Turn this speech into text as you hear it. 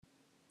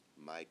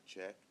Mic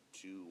check.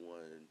 2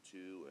 1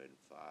 2 and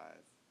 5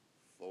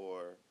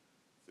 4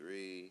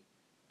 3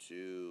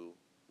 2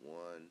 1.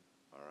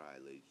 All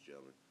right, ladies and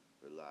gentlemen,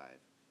 we're live.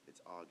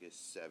 It's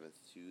August 7th,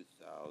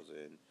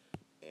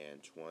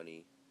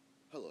 2020.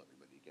 Hello,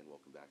 everybody. Again,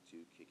 welcome back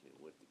to Kicking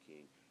It with the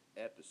King,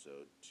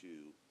 episode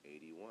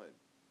 281.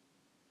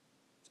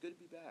 It's good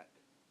to be back.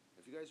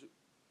 If you guys can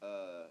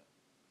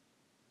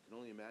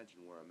only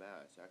imagine where I'm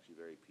at, it's actually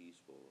very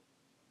peaceful,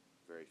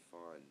 very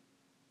fun,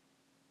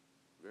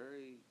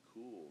 very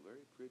cool,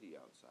 very pretty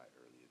outside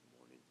early in the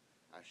morning.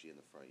 Actually, in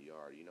the front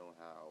yard. You know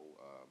how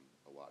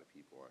a lot of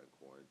people are in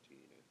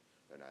quarantine and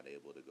they're not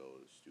able to go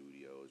to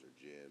studios or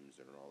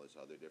gyms and all this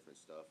other different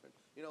stuff. And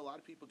a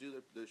lot of people do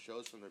their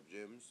shows from their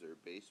gyms, their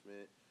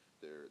basement,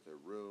 their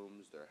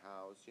rooms, their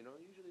house.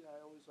 Usually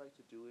I always like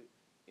to do it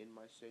in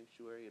my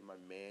sanctuary, in my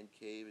man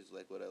cave is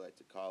like what I like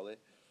to call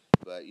it.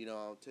 But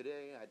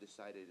today I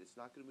decided it's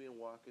not going to be a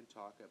walk and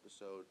talk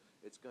episode.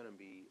 It's going to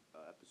be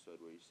an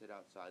episode where you sit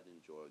outside and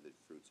enjoy the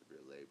fruits of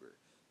your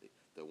labor,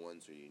 the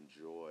ones where you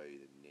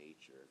enjoy the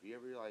nature. If you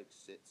ever like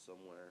sit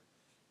somewhere,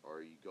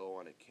 or you go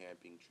on a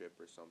camping trip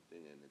or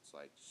something, and it's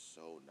like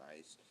so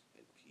nice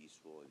and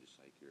peaceful, and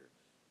just like you're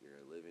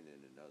living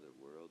in another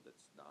world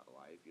that's not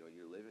life.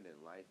 You're living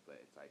in life, but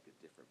it's like a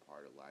different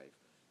part of life.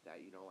 That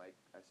like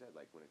I said,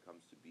 like when it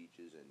comes to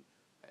beaches and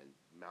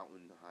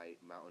mountain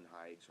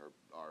hikes, or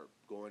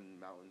going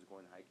mountains,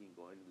 going hiking,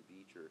 going to the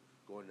beach, or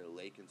going to the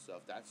lake and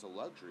stuff. That's a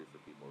luxury for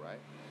people, right?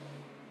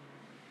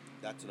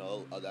 That's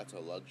a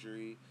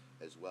luxury,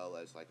 as well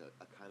as like a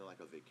kind of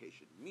like a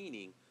vacation.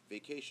 Meaning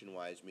vacation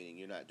wise, meaning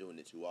you're not doing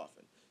it too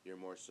often. You're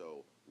more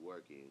so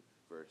working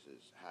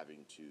versus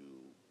having to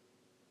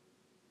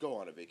go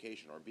on a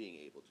vacation, or being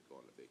able to go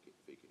on a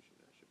vacation.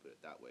 I should put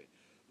it that way.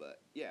 But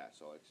yeah,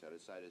 so like I said, I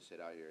decided to sit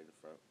out here in the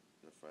front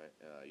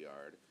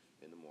yard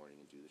in the morning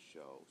and do the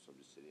show. So I'm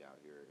just sitting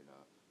out here in a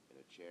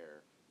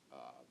chair.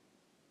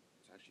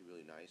 It's actually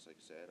really nice.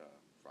 Like I said,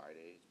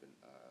 Friday. It's been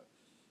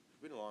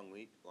a long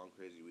week, long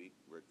crazy week.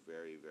 Worked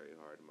very very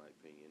hard in my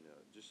opinion.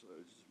 Just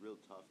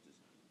real tough. Just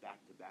back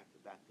to back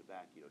to back to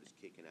back. Just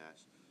kicking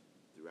ass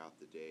throughout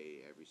the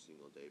day, every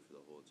single day for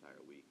the whole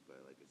entire week. But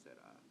like I said,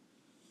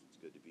 it's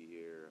good to be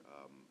here.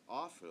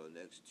 Off for the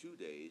next 2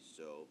 days,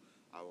 so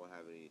I won't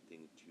have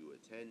anything to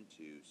attend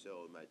to.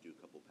 So I might do a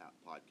couple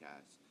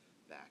podcasts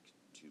back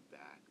to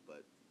back.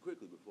 But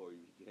quickly before we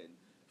begin,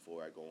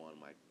 before I go on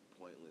my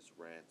pointless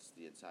rants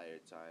the entire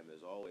time,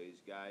 as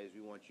always, guys,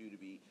 we want you to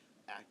be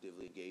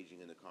actively engaging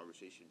in the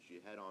conversation.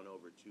 You head on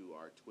over to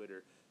our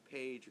Twitter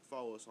page.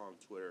 Follow us on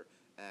Twitter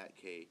at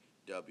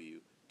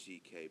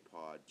KWTK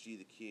Pod. G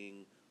the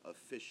King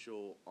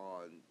official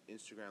on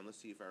Instagram. Let's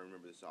see if I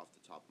remember this off the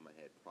top of my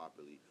head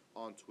properly.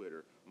 On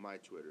Twitter, my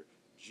Twitter,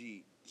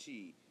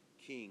 GT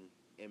King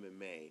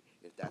MMA,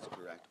 if that's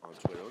correct on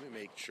Twitter. Let me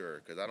make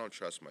sure, because I don't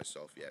trust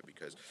myself yet,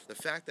 because the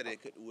fact that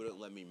wouldn't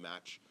let me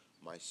match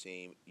my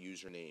same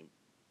username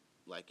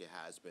like it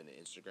has been on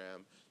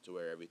Instagram, to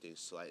where everything's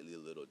slightly a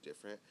little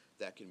different,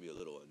 that can be a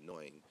little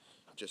annoying.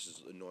 Just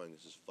as annoying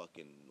as this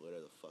fucking,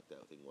 whatever the fuck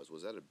that thing was.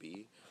 Was that a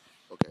B?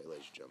 Okay,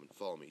 ladies and gentlemen,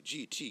 follow me.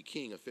 GT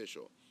King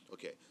Official.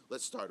 Okay,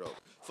 let's start over.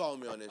 Follow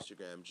me on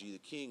Instagram, G the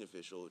King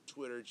Official.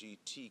 Twitter,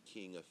 GT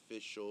King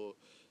Official.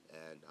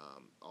 And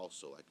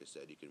also, like I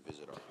said, you can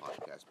visit our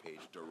podcast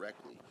page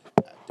directly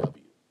at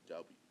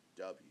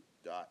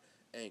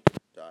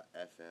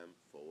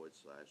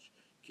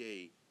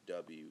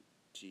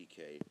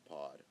www.anchor.fm/KWTK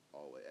Pod.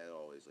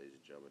 Always, ladies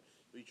and gentlemen.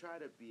 We try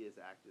to be as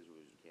active as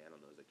we can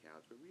on those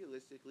accounts, but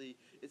realistically,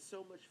 it's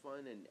so much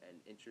fun and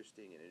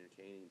interesting and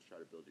entertaining to try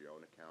to build your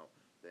own account.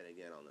 Then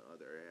again, on the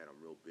other hand, I'm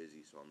real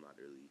busy, so I'm not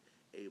really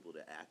able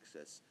to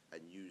access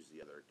and use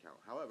the other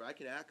account. However, I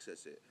can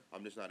access it.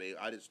 I'm just not able.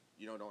 I just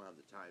don't have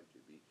the time to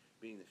be.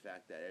 Being the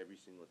fact that every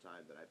single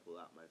time that I pull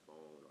out my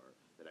phone, or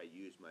that I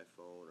use my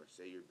phone, or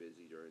say you're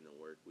busy during the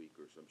work week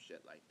or some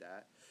shit like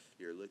that,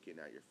 you're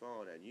looking at your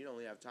phone and you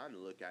only have time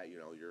to look at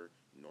your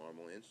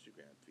normal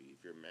Instagram feed.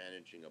 If you're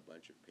managing a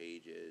bunch of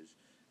pages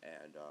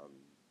and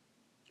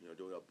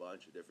doing a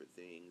bunch of different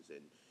things,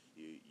 and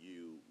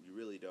you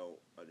really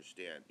don't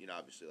understand.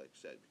 Obviously, like I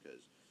said,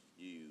 because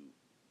you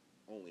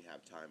only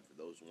have time for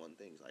those one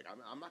things. Like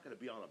I'm not going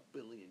to be on a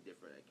billion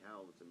different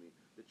accounts. I mean,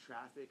 the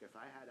traffic. If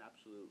I had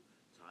absolute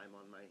time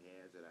on my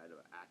hands and I had an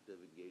active,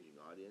 engaging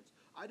audience,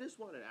 I just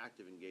want an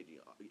active,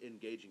 engaging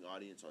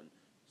audience on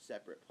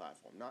separate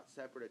platform, not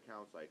separate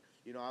accounts. Like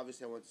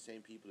obviously, I want the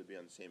same people to be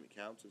on the same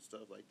accounts and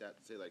stuff like that.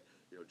 Say like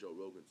Joe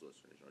Rogan's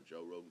listeners.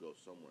 Joe Rogan goes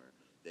somewhere,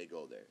 they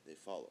go there, they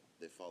follow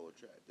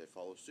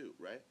suit,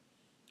 right?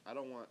 I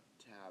don't want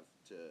to have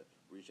to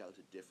reach out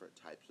to different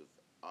types of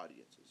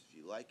audiences. If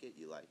you like it,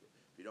 you like it.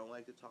 If you don't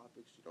like the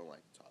topics, you don't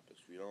like the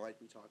topics. If you don't like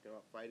me talking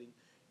about fighting,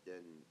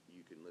 then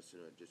you can listen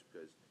to it just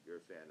because you're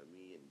a fan of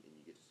me, and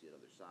you get to see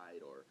another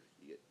side, or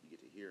you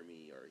get to hear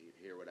me, or you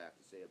hear what I have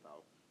to say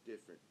about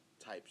different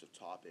types of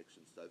topics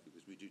and stuff,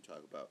 because we do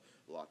talk about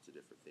lots of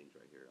different things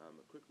right here.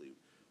 Quickly,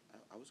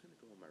 I was going to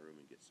go in my room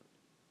and get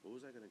something. What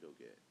was I going to go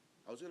get?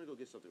 I was gonna go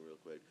get something real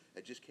quick.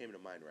 It just came to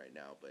mind right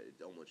now, but it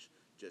almost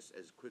just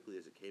as quickly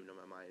as it came to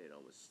my mind, it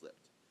almost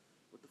slipped.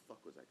 What the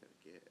fuck was I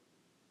gonna get?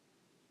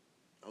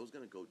 I was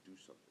gonna go do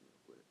something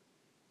real quick.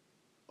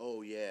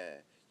 Oh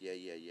yeah, yeah.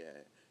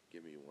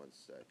 Give me 1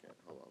 second.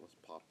 Hold on. Let's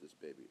pop this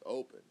baby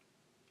open.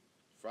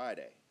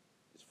 Friday.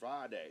 It's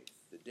Friday.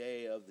 The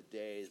day of the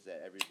days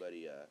that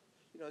everybody,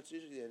 it's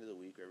usually the end of the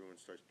week where everyone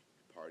starts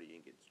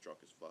partying, gets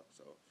drunk as fuck.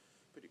 So,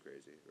 pretty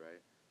crazy,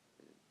 right?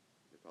 And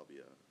they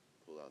probably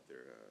pull out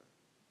their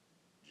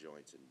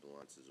joints and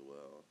blunts as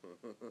well,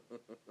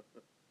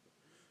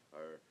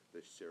 or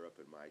the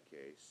syrup in my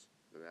case.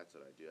 And that's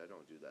what I do. I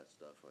don't do that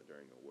stuff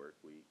during a work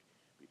week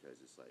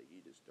because it's like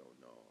you just don't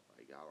know.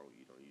 Like I don't,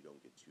 you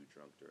don't get too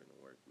drunk during the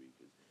work week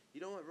because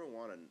you don't ever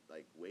want to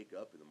like wake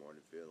up in the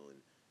morning feeling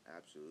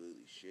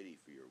absolutely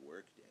shitty for your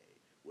work day,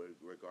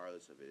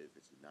 regardless of it if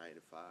it's 9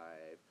 to 5.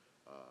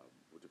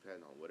 Will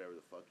depend on whatever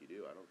the fuck you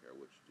do. I don't care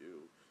what you do.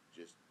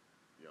 Just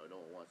no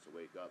one wants to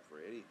wake up for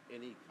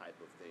any type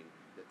of thing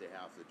that they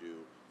have to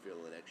do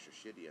feeling extra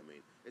shitty. I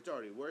mean, it's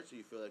already worse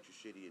if you feel extra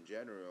shitty in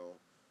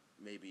general.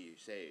 Maybe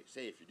say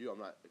if you do,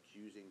 I'm not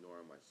accusing nor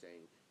am I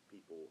saying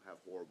people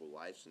have horrible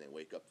lives and they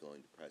wake up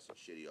feeling depressed and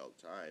shitty all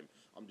the time.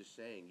 I'm just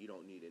saying you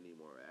don't need any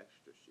more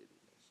extra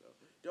shittiness. So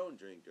don't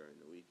drink during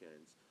the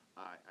weekends.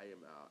 I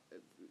am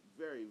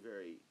very,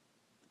 very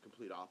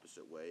complete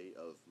opposite way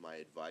of my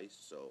advice.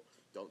 So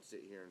don't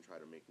sit here and try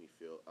to make me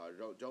feel.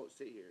 Don't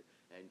sit here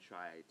and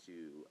try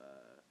to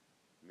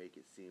make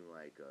it seem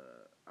like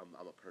I'm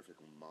a perfect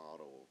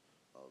model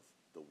of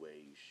the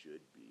way you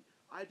should be.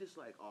 I just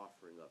like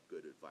offering up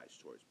good advice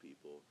towards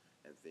people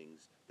and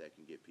things that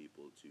can get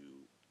people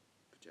to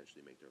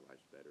potentially make their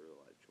lives better,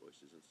 life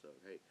choices and stuff.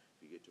 Hey, if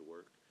you get to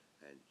work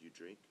and you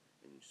drink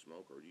and you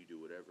smoke or you do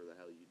whatever the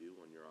hell you do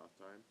on your off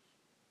time,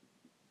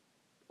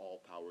 all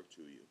power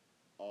to you.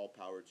 All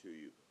power to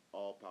you.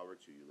 All power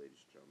to you,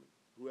 ladies and gentlemen.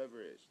 Whoever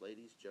it is,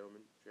 ladies,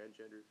 gentlemen,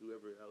 transgender,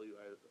 whoever the hell you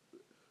are,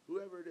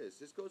 whoever it is.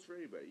 This goes for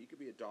anybody. You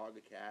could be a dog,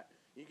 a cat.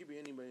 You could be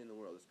anybody in the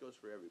world. This goes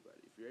for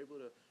everybody. If you're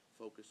able to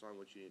focus on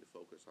what you need to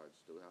focus on,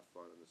 still have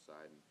fun on the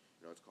side, and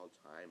it's called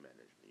time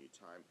management.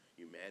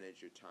 You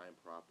manage your time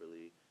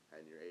properly,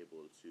 and you're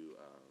able to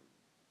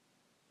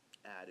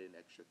add in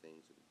extra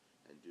things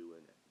and do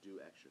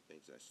extra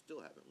things. And I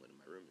still haven't went in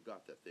my room and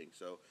got that thing.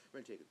 So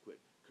we're gonna take a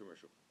quick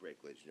commercial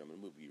break, ladies and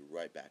gentlemen. We'll be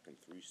right back in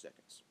 3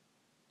 seconds.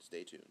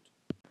 Stay tuned.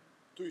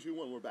 3, 2,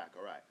 1. We're back.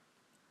 All right.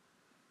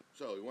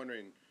 So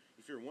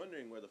if you're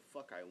wondering where the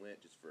fuck I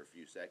went just for a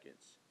few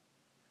seconds,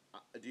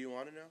 do you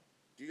want to know?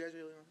 Do you guys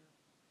really want to know?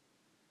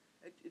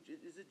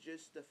 Is it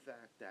just the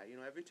fact that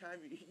every time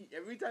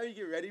every time you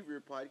get ready for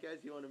your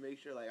podcast, you want to make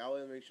sure I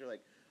want to make sure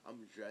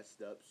I'm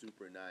dressed up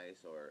super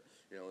nice, or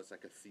it's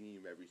like a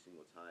theme every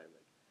single time.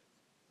 Like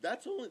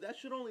that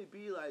should only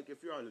be like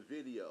if you're on a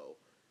video,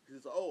 because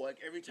it's like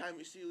every time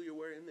you see you, you're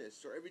wearing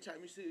this, or every time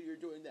you see you, you're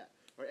doing that,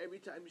 or every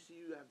time you see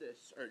you have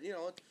this, or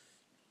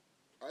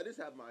I just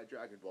have my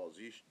Dragon Ball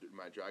Z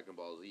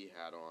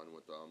hat on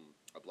with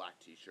a black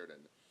T-shirt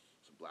and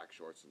some black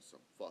shorts and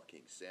some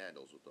fucking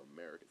sandals with the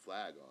American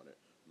flag on it.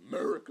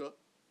 America,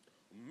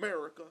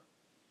 America.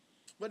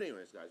 But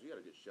anyways, guys, we got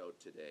a good show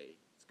today.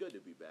 It's good to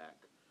be back.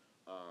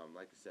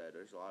 Like I said,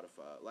 there's a lot of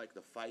like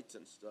the fights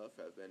and stuff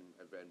have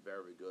been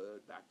very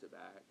good back to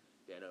back.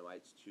 Dana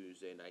White's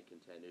Tuesday Night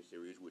Contender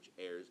Series, which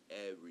airs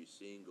every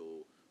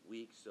single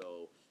week.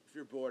 So if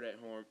you're bored at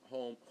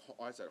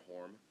I said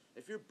home.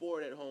 If you're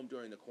bored at home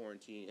during the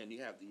quarantine and you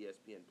have the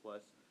ESPN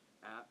Plus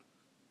app,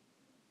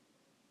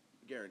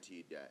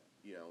 guaranteed that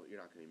you're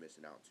not going to be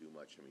missing out too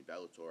much. I mean,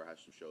 Bellator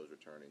has some shows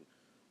returning.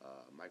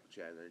 Michael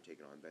Chandler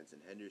taking on Benson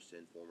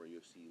Henderson, former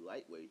UFC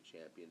lightweight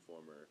champion,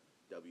 former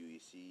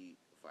WEC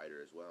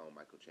fighter as well.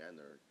 Michael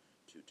Chandler,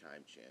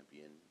 two-time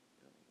champion.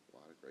 A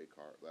lot of great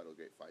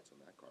fights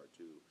on that card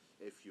too.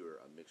 If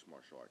you're a mixed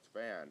martial arts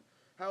fan.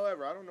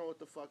 However, I don't know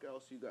what the fuck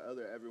else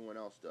everyone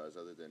else does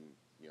other than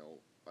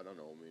I don't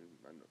know. I mean,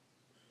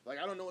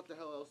 I don't know what the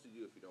hell else to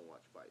do if you don't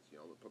watch fights,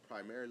 But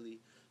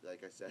primarily, like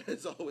I said,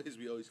 as always,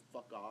 we always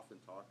fuck off and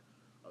talk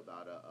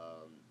about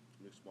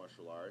mixed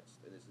martial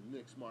arts, and it's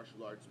mixed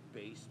martial arts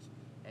based,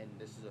 and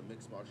this is a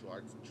mixed martial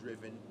arts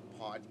driven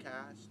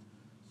podcast.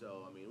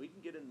 So I mean, we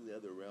can get into the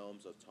other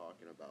realms of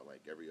talking about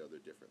like every other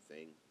different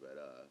thing, but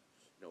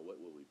what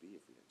will we be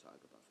if we didn't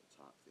talk about the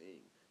top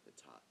thing, the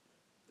top,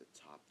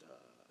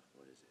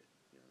 what is it?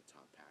 The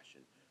top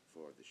passion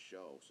for the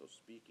show. So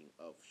speaking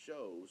of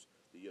shows,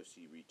 the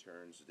UFC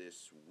returns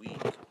this week.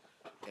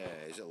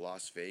 Is it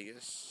Las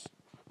Vegas?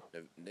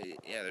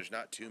 Yeah, there's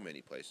not too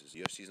many places.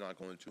 UFC's not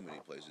going to too many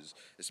places,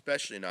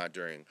 especially not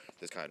during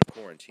this kind of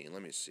quarantine.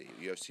 Let me see.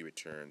 UFC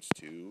returns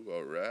to,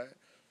 all right.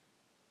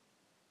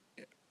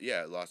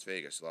 Yeah, Las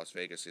Vegas. Las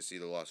Vegas. It's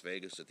either Las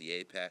Vegas at the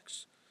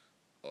Apex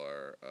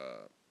or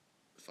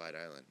Fight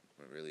Island.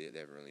 They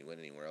haven't really went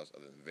anywhere else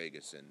other than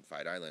Vegas and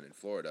Fight Island in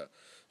Florida.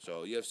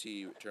 So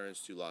UFC returns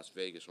to Las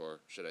Vegas, or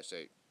should I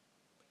say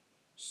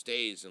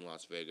stays in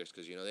Las Vegas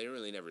because they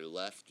really never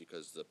left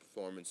because of the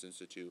Performance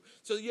Institute.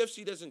 So the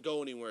UFC doesn't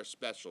go anywhere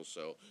special.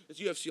 So it's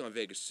UFC on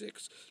Vegas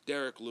 6.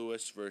 Derek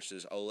Lewis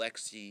versus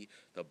Alexei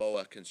the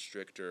Boa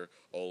Constrictor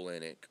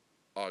Olenek.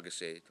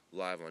 August 8th,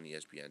 live on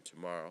ESPN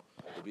tomorrow.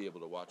 We'll be able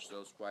to watch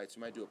those fights.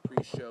 We might do a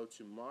pre-show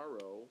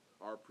tomorrow,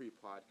 our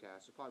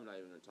pre-podcast. We're probably not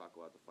even going to talk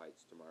about the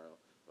fights tomorrow.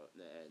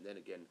 And then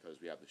again,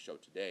 because we have the show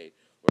today,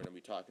 we're going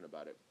to be talking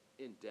about it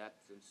in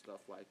depth and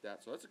stuff like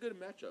that. So that's a good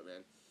matchup,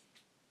 man.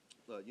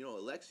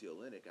 Alexei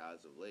Olenek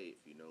as of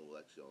late, if you know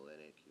Alexei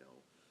Olenek,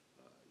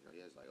 he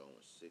has like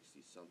almost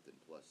 60 something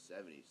plus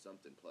 70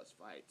 something plus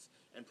fights,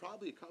 and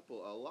probably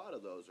a lot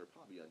of those are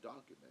probably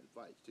undocumented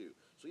fights too.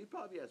 So he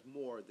probably has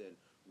more than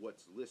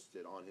what's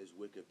listed on his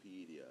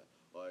Wikipedia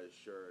or his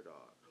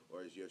Sherdog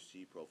or his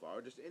UFC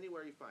profile or just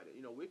anywhere you find it.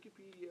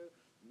 Wikipedia,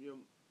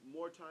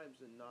 more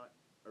times than not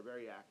are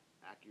very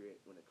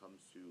accurate when it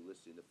comes to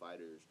listing the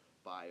fighters'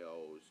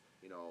 bios.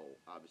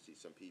 Obviously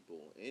some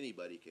people,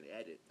 anybody can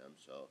edit them,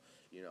 so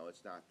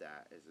it's not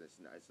that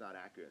it's not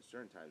accurate at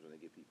certain times when they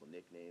give people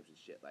nicknames and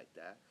shit like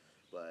that.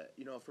 But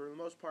for the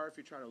most part, if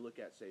you're trying to look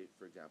at, say,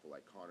 for example,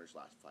 like Connor's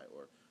last fight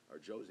or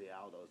Jose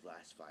Aldo's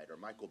last fight or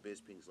Michael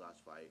Bisping's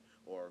last fight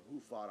or who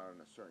fought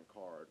on a certain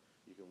card,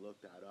 you can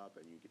look that up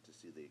and you get to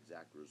see the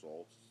exact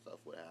results and stuff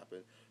what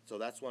happened. So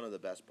that's one of the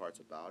best parts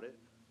about it.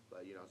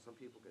 But some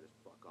people can just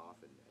fuck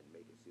off and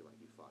make it seem like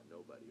you fought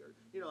nobody, or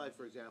like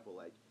for example,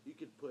 like you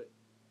could put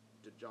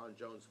John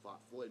Jones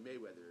fought Floyd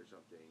Mayweather or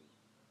something,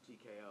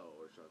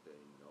 TKO or something.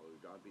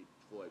 John beat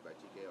Floyd by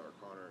TKO, or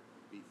Conor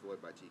beat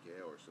Floyd by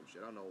TKO or some shit.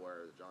 I don't know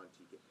where the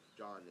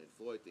John and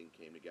Floyd thing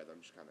came together.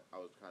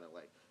 I was kind of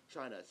like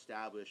trying to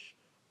establish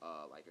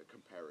like a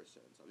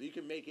comparison. So you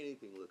can make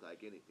anything look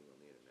like anything on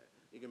the internet.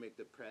 You can make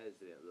the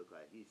president look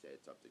like he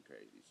said something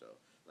crazy. So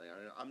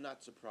I'm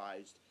not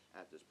surprised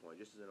at this point.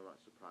 Just as I'm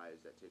not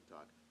surprised that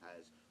TikTok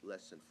has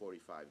less than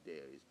 45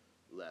 days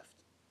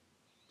left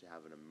to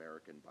have an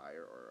American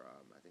buyer, or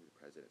I think the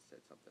president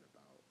said something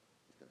about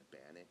he's going to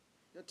ban it.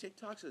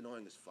 TikTok's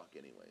annoying as fuck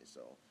anyway,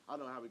 so I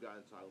don't know how we got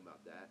into talking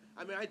about that.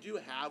 I mean, I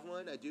do have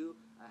one. I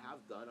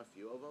have done a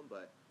few of them,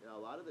 but a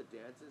lot of the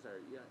dances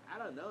are, I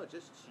don't know, it's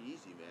just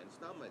cheesy, man.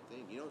 It's not my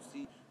thing. You don't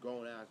see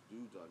grown ass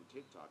dudes on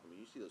TikTok. I mean,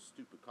 you see those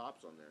stupid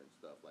cops on there and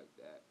stuff like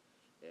that,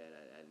 and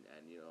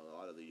a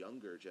lot of the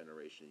younger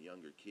generation,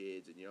 younger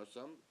kids, and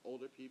some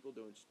older people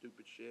doing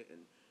stupid shit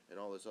and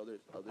all this other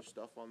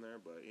stuff on there.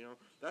 But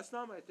that's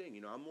not my thing.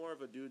 I'm more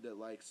of a dude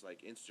that likes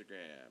like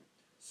Instagram,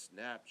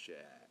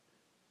 Snapchat.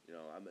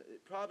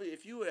 Probably,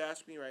 if you would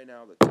ask me right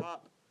now, the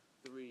top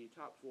 3,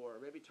 top 4,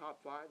 maybe top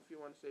 5, if you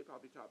want to say,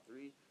 probably top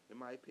 3, in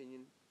my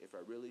opinion. If I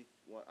really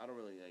want, I don't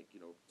really like,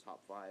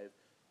 top 5.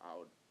 I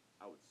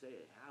would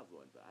say I have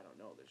one, but I don't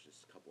know. There's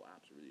just a couple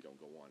apps that really don't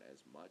go on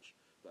as much.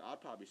 But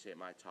I'd probably say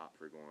my top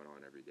 3 going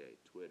on every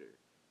day: Twitter,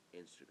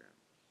 Instagram.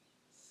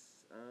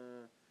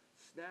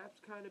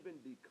 Snap's kind of been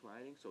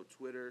declining, so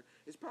Twitter,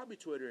 it's probably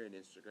Twitter and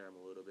Instagram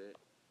a little bit.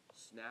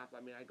 Snap,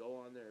 I mean, I go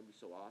on there every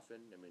so often.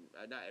 I mean,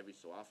 not every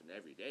so often,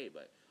 every day,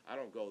 but I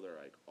don't go there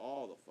like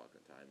all the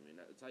fucking time. I mean,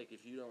 it's like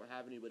if you don't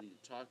have anybody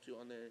to talk to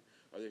on there,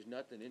 or there's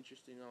nothing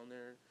interesting on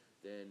there,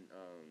 then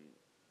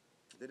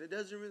it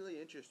doesn't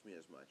really interest me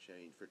as much. I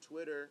mean, for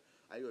Twitter,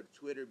 I go to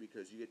Twitter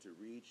because you get to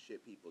read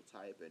shit people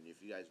type, and if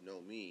you guys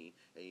know me,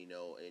 and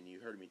you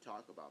heard me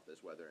talk about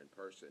this, whether in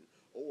person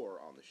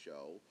or on the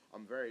show,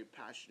 I'm a very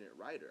passionate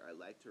writer. I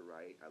like to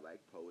write, I like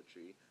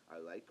poetry, I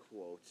like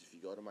quotes. If you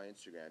go to my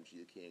Instagram, G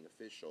the King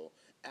Official,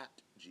 at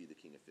G the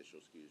King Official,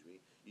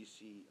 you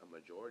see a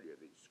majority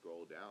of it. You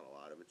scroll down, a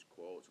lot of it's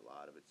quotes, a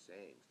lot of it's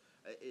sayings.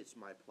 It's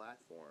my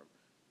platform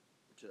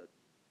to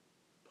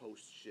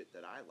post shit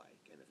that I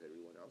like, and if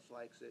everyone else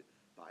likes it,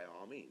 by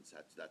all means,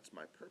 that's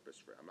my purpose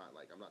for it. I'm not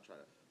trying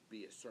to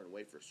be a certain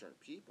way for certain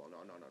people. No.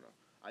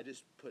 I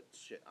just put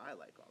shit I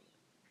like on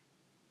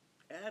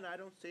there, and I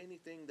don't say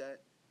anything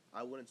that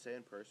I wouldn't say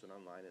in person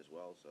online as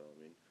well. So I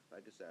mean,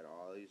 like I said,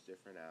 all these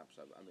different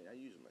apps. I mean, I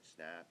use them like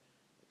Snap,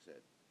 like I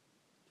said,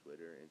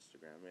 Twitter,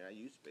 Instagram. I mean, I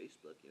use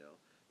Facebook,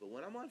 But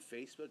when I'm on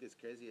Facebook, as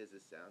crazy as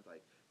this sounds,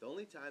 like the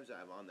only times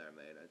I'm on there,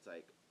 man, it's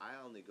like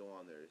I only go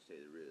on there to say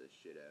the realest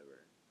shit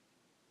ever.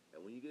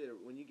 And when you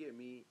get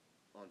me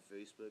on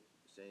Facebook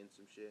saying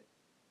some shit,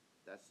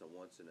 that's the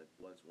once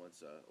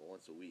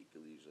a week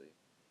usually.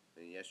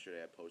 And yesterday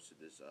I posted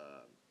this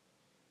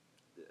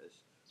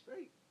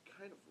very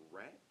kind of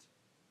rant.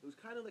 It was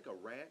kind of like a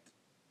rant,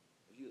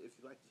 if you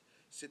like to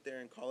sit there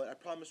and call it. I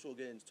promise we'll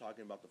get into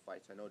talking about the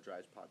fights. I know it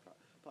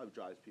probably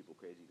drives people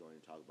crazy going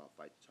and talking about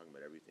fights, talking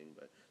about everything,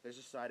 but there's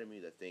a side of me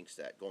that thinks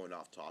that going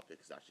off topic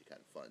is actually kind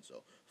of fun.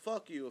 So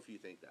fuck you if you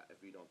think that.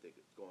 If you don't think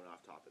it's going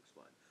off topic's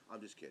fun. I'm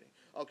just kidding.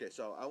 Okay,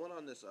 so I went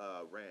on this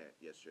rant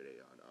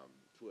yesterday on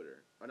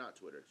Twitter. Or not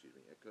Twitter, excuse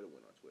me. I could have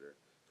went on Twitter.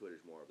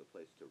 Twitter's more of the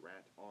place to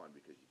rant on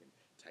because you can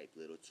type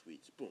little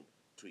tweets. Boom,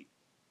 tweet.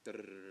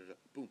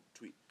 Boom,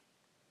 tweet.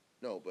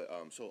 No, but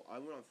so I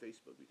went on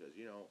Facebook because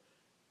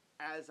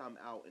as I'm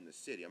out in the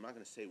city, I'm not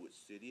going to say which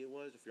city it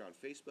was. If you're on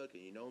Facebook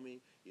and you know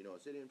me, you know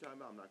what city I'm talking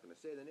about. I'm not going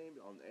to say the name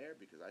on the air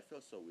because I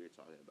feel so weird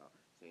talking about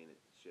saying it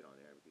shit on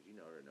air because you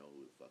never know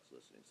who the fuck's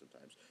listening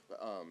sometimes.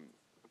 But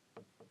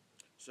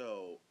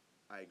so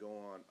I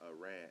go on a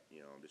rant,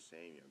 I'm just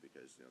saying,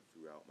 because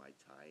throughout my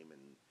time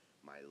and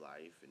my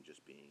life and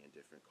just being in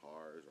different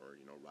cars or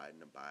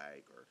riding a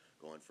bike or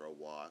going for a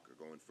walk or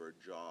going for a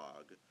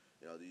jog,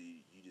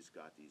 you just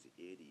got these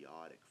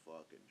idiotic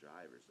fucking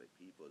drivers, like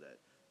people that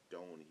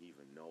don't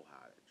even know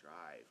how to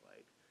drive.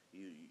 Like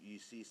you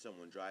see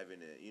someone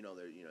driving it,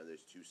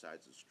 there's two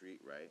sides of the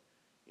street, right?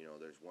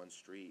 There's one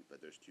street,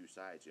 but there's two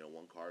sides.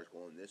 One car is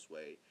going this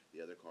way,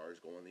 the other car is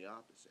going the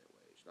opposite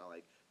way. It's not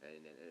like,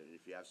 and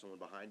if you have someone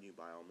behind you,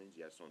 by all means,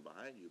 you have someone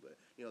behind you. But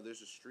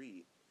there's a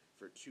street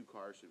for two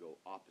cars to go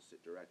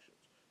opposite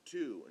directions,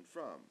 to and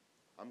from.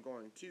 I'm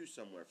going to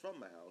somewhere from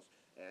my house,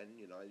 and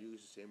I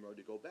use the same road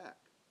to go back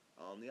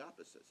on the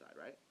opposite side,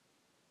 right?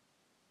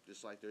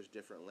 Just like there's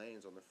different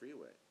lanes on the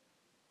freeway,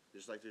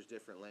 just like there's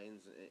different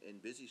lanes in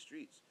busy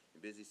streets,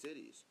 in busy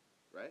cities,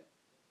 right?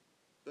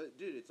 But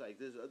dude, it's like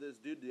this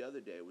dude the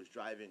other day was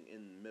driving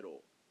in the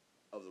middle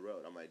of the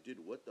road. I'm like, dude,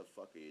 what the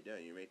fuck are you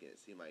doing? You're making it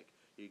seem like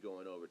you're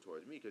going over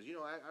towards me because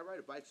I ride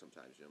a bike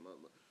sometimes. There's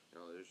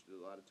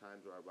a lot of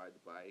times where I ride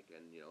the bike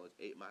and it's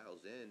 8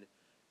 miles in,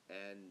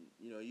 and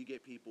you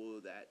get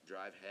people that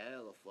drive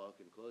hella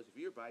fucking close. If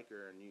you're a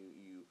biker and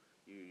you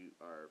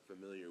are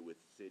familiar with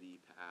city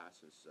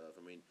paths and stuff,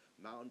 I mean,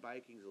 mountain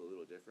biking is a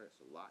little different.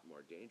 It's a lot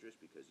more dangerous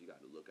because you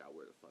got to look out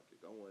where the fuck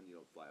you're going. You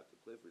don't fly off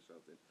the cliff or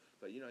something.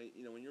 But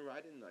when you're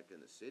riding like in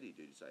the city,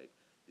 dude, it's like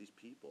these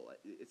people.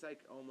 It's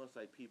like almost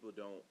like people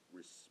don't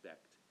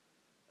respect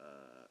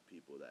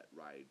people that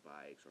ride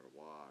bikes or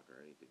walk or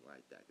anything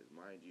like that. Because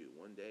mind you,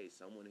 one day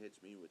someone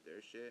hits me with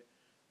their shit.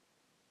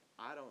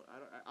 I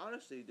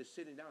honestly, just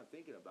sitting down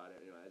thinking about it,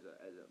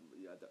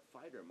 that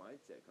fighter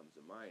mindset comes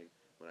to mind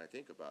when I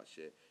think about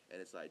shit. And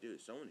it's like,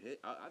 dude, someone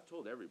I've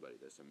told everybody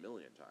this a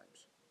million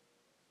times.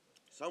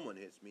 Someone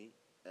hits me,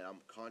 and I'm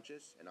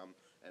conscious, and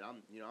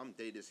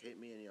they just hit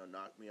me and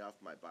knock me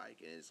off my bike,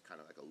 and it's kind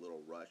of like a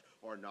little rush,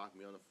 or knock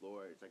me on the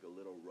floor. It's like a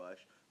little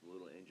rush, a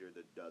little injured.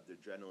 The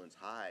adrenaline's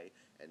high,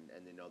 and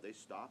they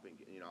stop and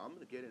I'm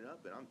gonna get it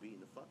up, and I'm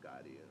beating the fuck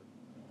out of you.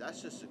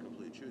 That's just the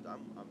complete truth.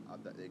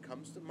 It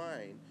comes to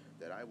mind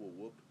that I will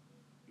whoop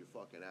your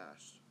fucking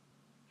ass.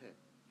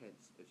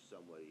 Hence, if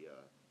somebody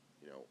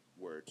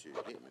were to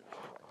hit me or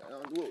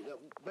something like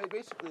that.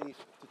 Basically,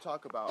 to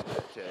talk about,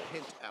 to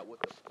hint at what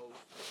the post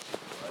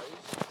was,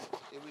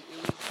 it was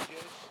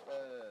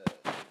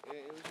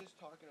just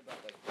talking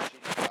about like the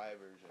shitty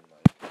drivers and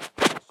like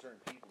certain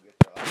people get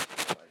their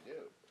license. Like,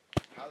 dude,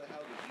 how the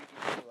hell did you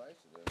get your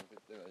license? I mean,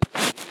 it's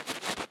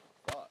easy.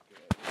 Fuck, do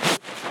it.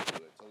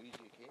 So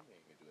easy it came here,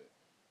 you can do it.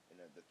 And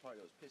then the part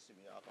that was pissing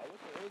me off, it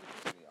wasn't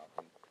pissing me off.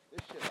 And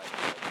this shit like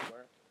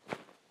everywhere.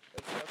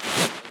 It's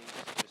definitely any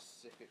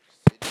specific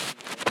city,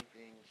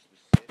 anything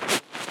specific.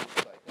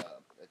 It's like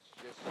it's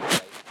just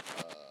like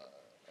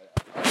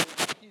a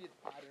repeated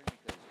pattern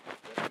because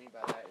what I mean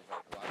by that is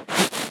like a lot of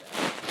people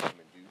come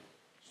and do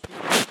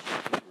stupid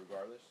shit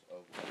regardless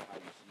of how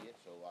you see it.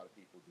 So a lot of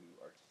people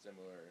are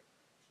similar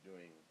to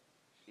doing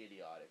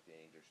idiotic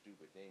things or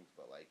stupid things,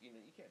 but like you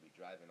can't be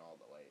driving all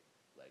the way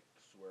like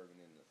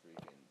swerving in the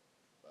freaking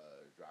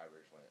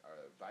driver's lane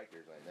or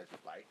biker's lane. There's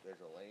a bike,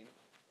 there's a lane,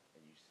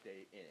 and you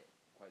stay in it.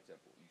 Quite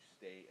simple. You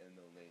stay in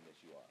the lane that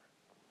you are.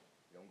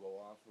 You don't go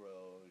off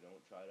road. You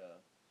don't try to,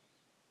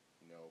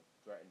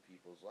 threaten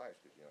people's lives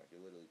because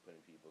you're literally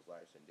putting people's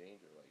lives in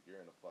danger. Like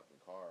you're in a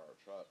fucking car or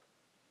truck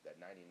that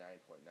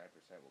 99.9%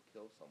 will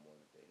kill someone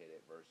if they hit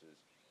it versus,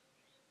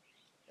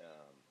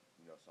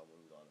 someone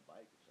who's on a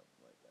bike or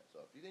something like that. So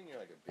if you think you're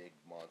like a big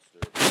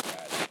monster,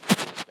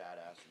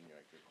 badass, and you're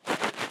like your car,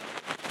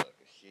 you're like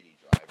a shitty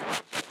driver,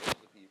 those are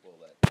the people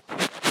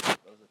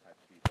those are the type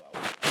of people I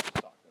would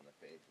sock in the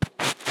face.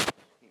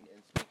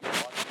 And speaking of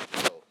watching the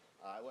show,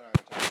 I went on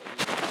to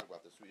talk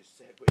about this. We just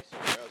segue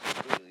somewhere else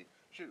completely.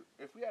 Shoot,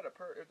 if we had a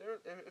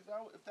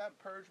if that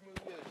Purge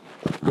movie is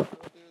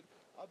dude,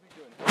 I'll be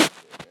doing hell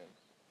shit, man.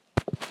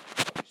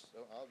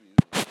 I'll be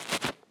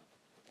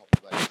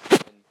probably like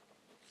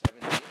seven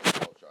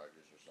assault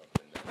charges or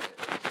something.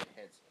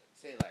 Hence,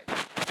 say like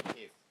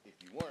if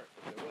you weren't,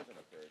 if there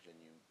wasn't a Purge and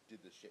you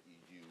did the shit you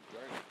do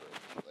during the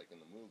Purge, like in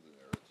the movie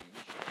or a TV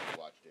show, you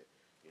watched it,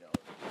 people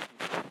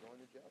going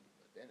to jail.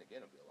 But then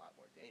again, it'll be a lot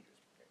more dangerous.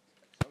 Like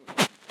some of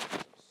these people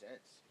have some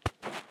sense.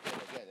 Then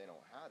again, they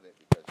don't have it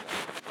because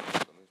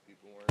some of these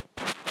people weren't.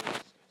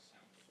 It's gonna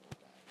sound so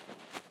bad.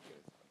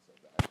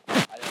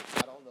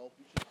 I don't know if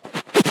we should cut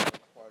this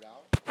part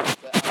out,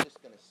 but I'm just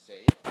gonna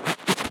say it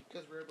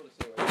because we're able to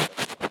say it.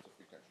 It's a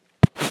free country.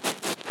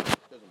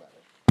 Doesn't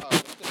matter.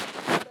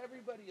 Not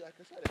everybody, like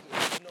I said,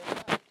 it's a known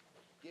fact.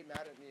 Get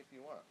mad at me if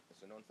you want.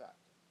 It's a known fact.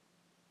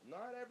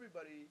 Not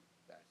everybody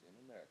that's in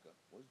America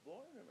was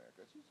born in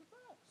America. It's just a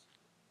fact.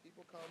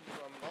 People come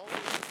from all over.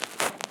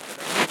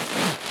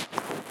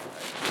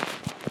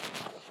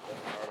 That's the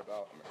part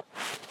about America.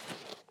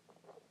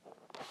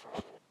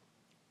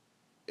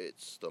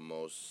 It's the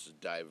most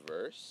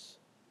diverse.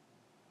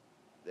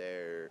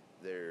 There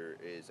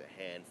is a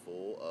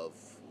handful of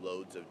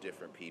loads of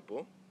different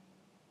people.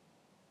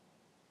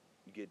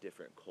 You get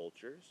different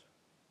cultures,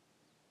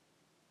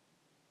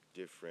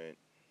 different,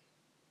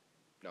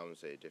 now I'm going to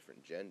say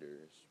different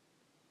genders.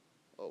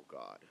 Oh,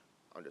 God.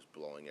 I'm just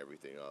blowing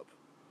everything up.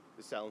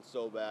 It sounds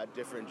so bad.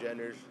 Different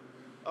genders.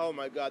 Oh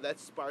my God, that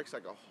sparks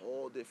like a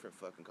whole different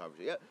fucking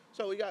conversation. Yeah.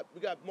 So we got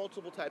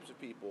multiple types of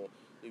people.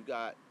 We've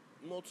got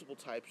multiple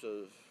types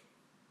of,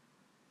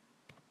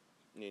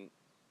 I mean,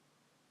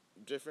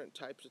 different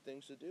types of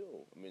things to do.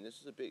 I mean, this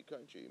is a big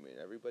country. I mean,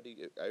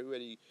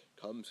 everybody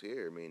comes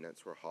here. I mean,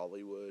 that's where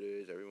Hollywood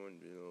is. Everyone,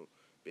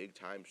 big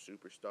time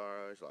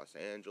superstars. Los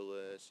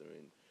Angeles. I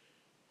mean,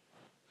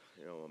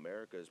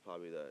 America is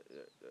probably the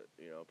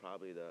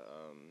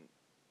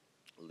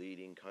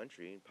leading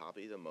country,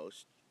 probably the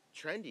most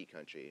trendy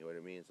country. What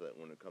it means that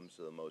when it comes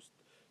to the most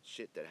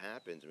shit that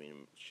happens, I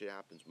mean, shit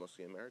happens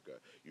mostly in America.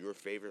 Your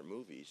favorite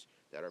movies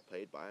that are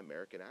played by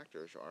American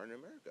actors are in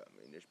America.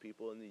 I mean, there's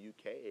people in the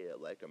UK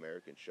that like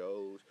American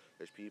shows.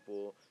 There's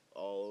people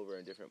all over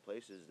in different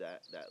places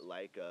that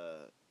like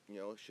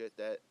shit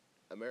that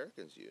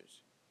Americans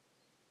use.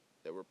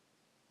 That were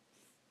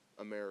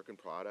American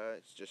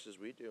products just as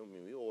we do. I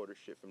mean, we order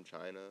shit from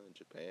China and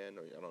Japan,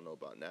 or I don't know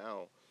about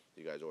now.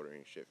 You guys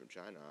ordering shit from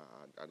China?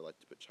 I'd like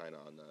to put China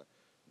on the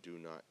do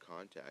not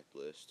contact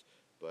list.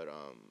 But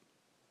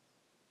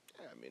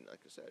yeah, I mean, like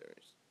I said,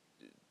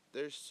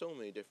 there's so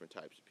many different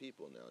types of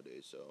people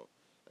nowadays. So,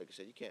 like I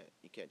said, you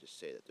can't just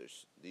say that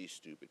there's these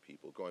stupid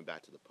people. Going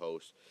back to the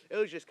post, it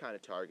was just kind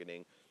of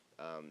targeting,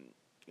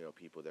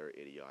 people that are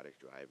idiotic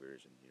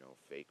drivers and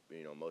fake.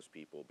 Most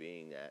people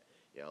being that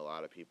a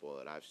lot of people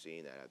that I've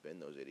seen that have been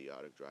those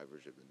idiotic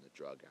drivers have been the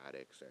drug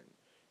addicts,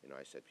 and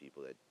I said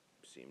people that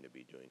seem to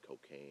be doing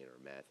cocaine or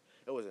meth.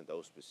 It wasn't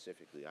those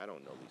specifically. I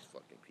don't know these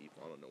fucking people.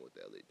 I don't know what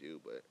the hell they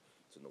do, but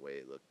it's in the way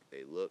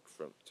they look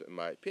in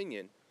my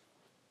opinion.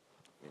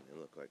 I mean, they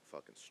look like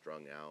fucking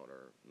strung out,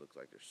 or look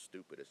like they're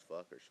stupid as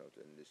fuck or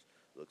something. Just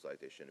looks like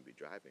they shouldn't be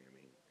driving. I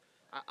mean,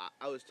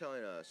 I was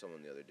telling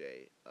someone the other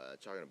day,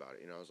 talking about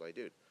it. I was like,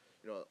 dude,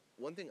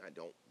 one thing I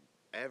don't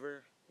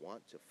ever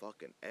want to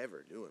fucking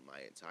ever do in my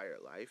entire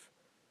life,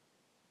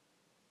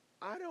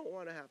 I don't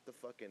want to have to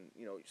fucking,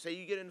 say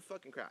you get in a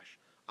fucking crash.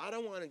 I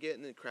don't want to get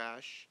in the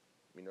crash,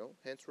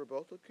 hence we're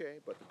both okay,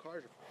 but the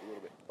car's a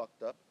little bit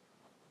fucked up.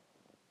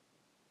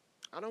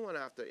 I don't want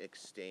to have to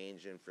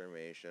exchange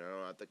information. I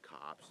don't want the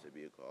cops to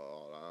be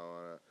called. I don't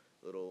want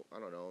a little, I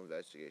don't know,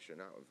 investigation.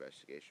 Not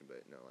investigation,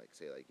 but,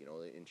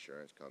 the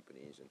insurance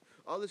companies and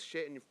all this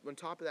shit. And on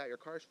top of that, your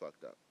car's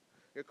fucked up.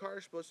 Your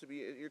car's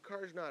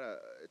not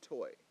a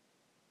toy.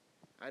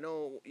 I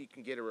know you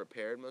can get it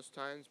repaired most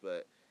times,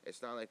 but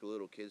it's not like a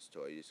little kid's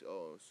toy. You just,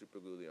 super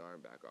glue the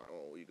arm back on.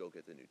 Oh, you go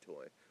get the new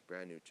toy.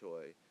 Brand new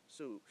toy.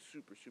 So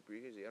super, super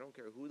easy. I don't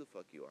care who the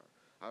fuck you are.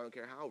 I don't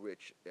care how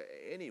rich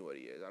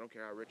anybody is. I don't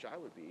care how rich I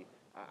would be.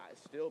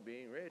 Still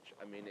being rich,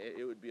 I mean,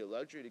 it would be a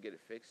luxury to get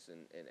it fixed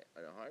in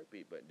a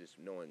heartbeat, but just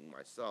knowing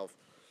myself,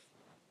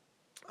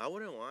 I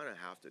wouldn't want to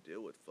have to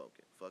deal with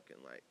fucking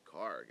like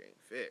car getting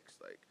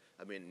fixed. Like,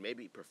 I mean,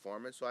 maybe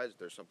performance wise,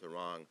 there's something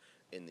wrong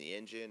in the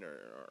engine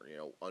or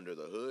under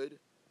the hood,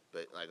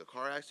 but like a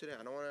car accident,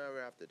 I don't want to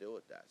ever have to deal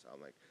with that. So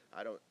I'm like,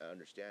 I don't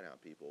understand how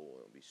people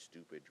will be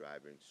stupid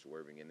driving,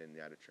 swerving in and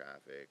out of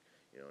traffic.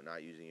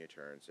 Not using your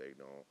turn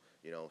signal.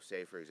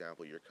 Say for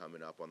example, you're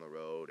coming up on the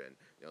road and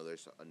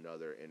there's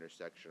another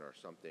intersection or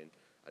something.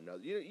 Another,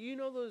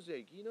 those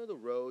like the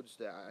roads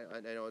that I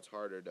know it's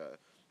harder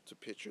to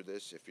picture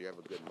this. If you have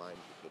a good mind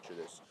to picture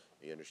this,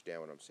 you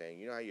understand what I'm saying.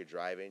 You know how you're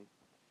driving,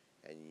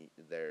 and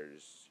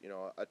there's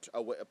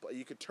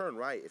you could turn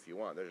right if you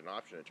want. There's an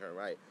option to turn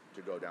right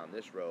to go down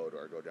this road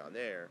or go down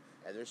there,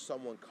 and there's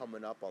someone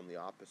coming up on the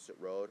opposite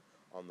road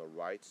on the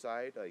right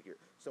side. Like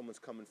someone's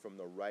coming from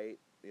the right,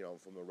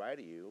 from the right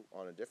of you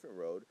on a different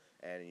road,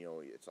 and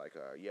it's like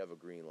you have a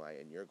green light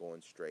and you're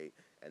going straight,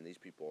 and these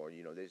people are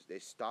they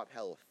stop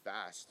hella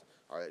fast,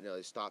 or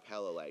they stop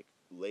hella like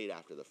late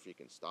after the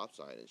freaking stop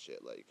sign and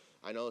shit. Like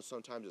I know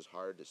sometimes it's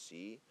hard to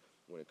see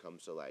when it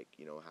comes to like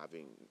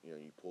having you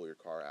pull your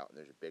car out and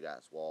there's a big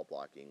ass wall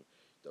blocking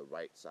the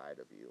right side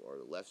of you or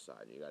the left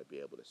side, and you got to be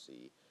able to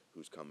see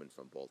who's coming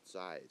from both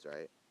sides,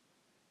 right?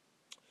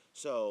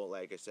 So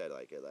like I said,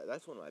 like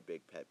that's one of my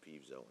big pet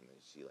peeves though, when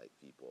I see like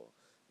people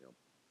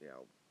you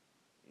know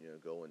you know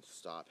go and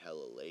stop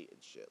hella late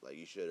and shit. Like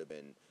you should have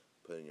been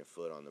putting your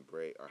foot on the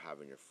brake or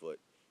having your foot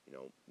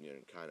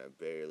kind of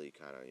barely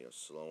kind of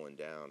slowing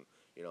down.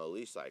 At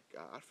least like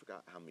I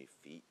forgot how many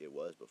feet it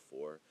was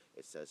before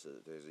it says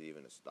that there's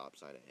even a stop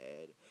sign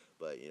ahead.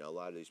 But a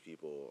lot of these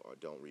people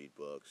don't read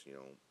books.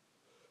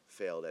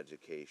 Failed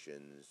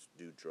educations,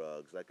 do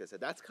drugs. Like I said,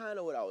 that's kind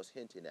of what I was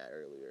hinting at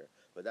earlier.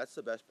 But that's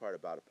the best part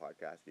about a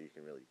podcast, where you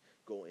can really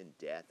go in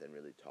depth and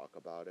really talk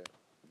about it.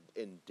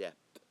 In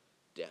depth,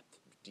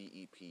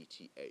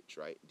 DEPTH,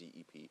 right?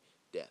 DEP,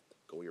 depth.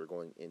 You're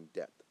going in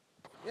depth.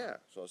 Yeah,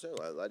 so I'm saying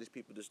a lot of these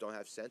people just don't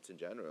have sense in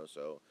general.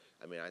 So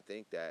I mean, I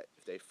think that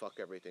if they fuck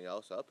everything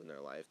else up in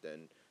their life,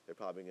 then they're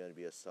probably going to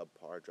be a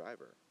subpar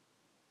driver.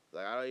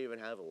 Like I don't even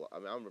have a. I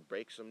mean, I'm gonna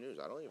break some news.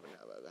 I don't even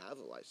have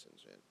a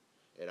license, man.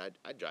 And I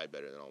drive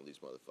better than all these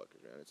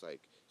motherfuckers, man. It's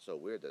like so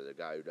weird that the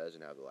guy who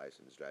doesn't have the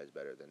license drives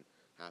better than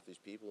half these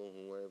people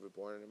who were ever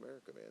born in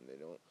America, man. They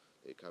don't.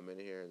 They come in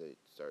here and they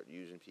start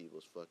using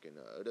people's fucking.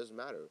 It doesn't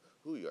matter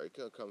who you are. You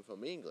can come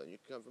from England. You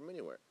can come from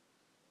anywhere.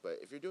 But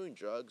if you're doing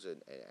drugs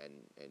and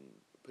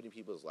putting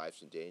people's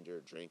lives in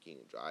danger, drinking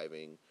and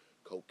driving,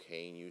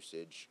 cocaine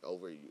usage,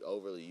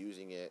 overly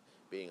using it,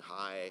 being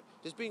high,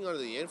 just being under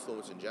the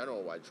influence in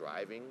general while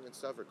driving and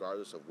stuff,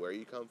 regardless of where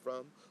you come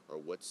from or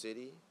what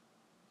city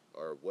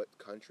or what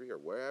country or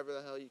wherever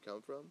the hell you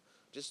come from,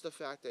 just the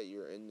fact that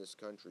you're in this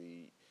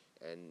country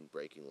and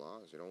breaking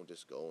laws, you don't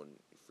just go and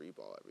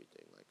freeball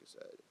everything. Like I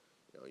said,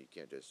 you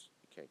can't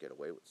get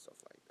away with stuff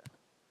like that.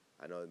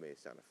 I know it may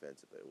sound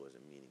offensive, but it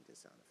wasn't meaning to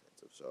sound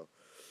offensive. So,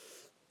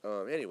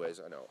 anyways,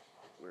 I know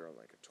we're on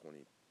like a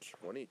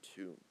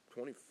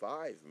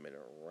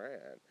 25-minute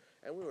rant,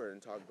 and we were going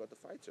to talk about the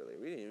fights earlier.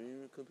 We didn't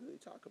even completely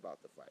talk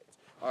about the fights.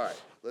 All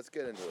right, let's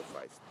get into the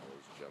fights,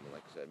 ladies and gentlemen.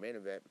 Like I said, main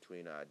event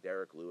between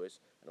Derek Lewis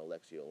and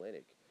Alexei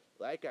Oleinik.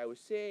 Like I was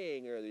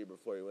saying earlier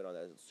before he went on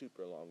that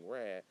super long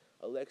rant,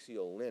 Alexei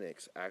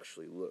Oleinik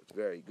actually looked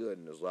very good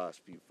in his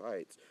last few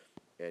fights.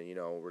 And,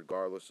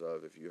 regardless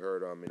of if you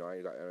heard him,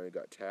 I only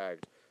got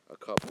tagged a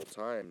couple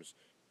times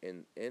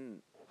in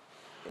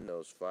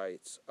those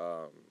fights.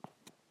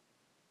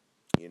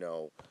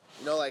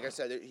 Like I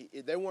said,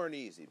 they weren't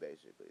easy,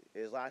 basically.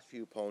 His last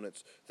few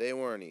opponents, they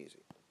weren't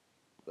easy.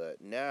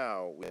 But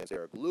now, with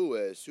Derek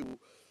Lewis, who,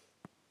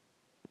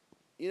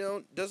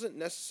 doesn't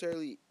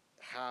necessarily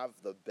have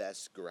the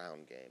best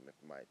ground game,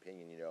 in my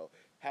opinion,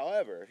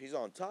 However, if he's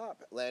on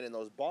top, landing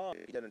those bombs,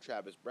 he done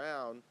Travis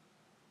Brown,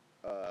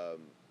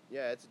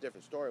 yeah, it's a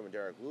different story when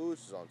Derek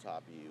Lewis is on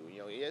top of you.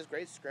 He has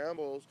great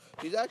scrambles.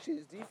 His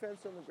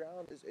defense on the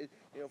ground is,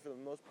 for the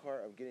most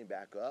part, of getting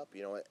back up.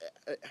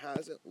 It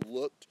hasn't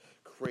looked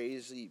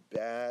crazy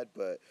bad,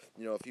 but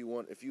if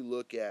you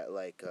look at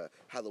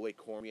how the way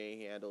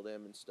Cormier handled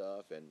him and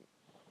stuff, and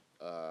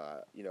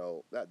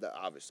that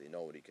obviously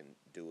nobody can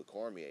do what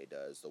Cormier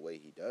does the way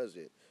he does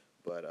it.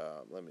 But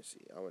let me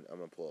see. I'm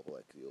gonna pull up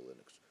Alexei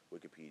Oleinik's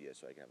Wikipedia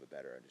so I can have a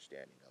better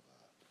understanding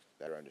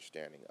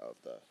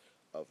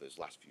of his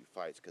last few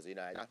fights, because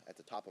at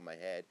the top of my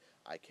head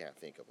I can't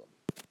think of them.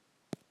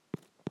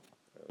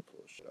 Let me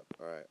pull this shit up.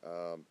 All right.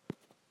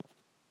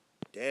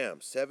 Damn,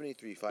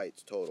 73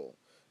 fights total.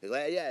 His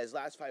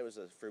last fight was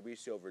a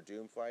Fabricio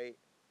Verdum fight,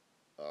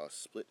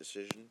 split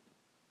decision.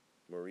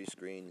 Maurice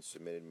Green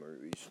submitted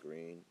Maurice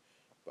Green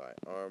by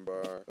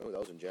armbar. Oh, that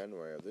was in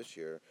January of this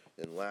year.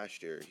 Then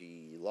last year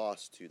he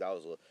lost to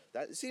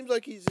that seems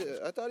like he's.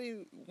 I thought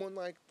he won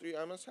like 3.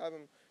 I must have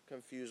him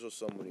confused with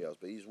somebody else,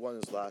 but he's won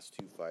his last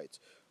 2 fights.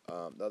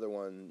 The other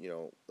one,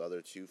 the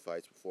other 2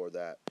 fights before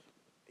that,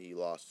 he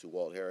lost to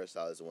Walt Harris.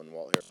 That was the one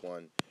Walt Harris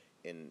won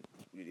in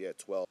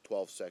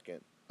 12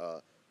 seconds,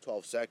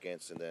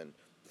 and then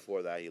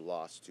before that he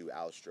lost to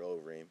Alistair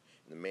Overeem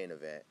in the main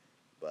event.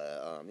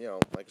 But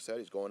like I said,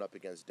 he's going up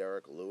against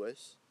Derek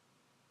Lewis.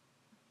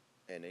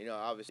 And,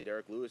 obviously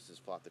Derek Lewis has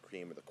fought the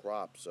cream of the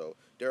crop, so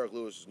Derek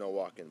Lewis is no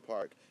walk in the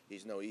park.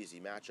 He's no easy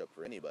matchup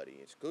for anybody,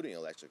 including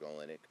Alexei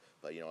Oleinik.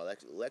 But,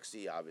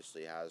 Alexei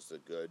obviously has the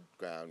good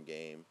ground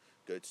game,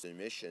 good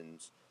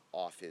submissions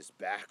off his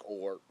back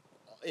or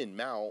in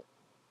mount.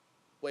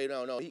 Wait,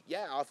 no,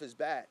 off his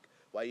back.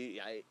 While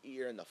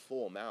you're in the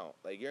full mount.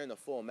 Like, you're in the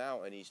full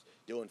mount and he's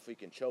doing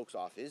freaking chokes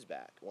off his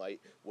back.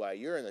 While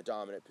you're in the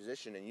dominant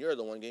position and you're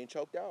the one getting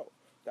choked out.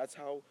 That's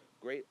how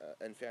great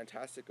and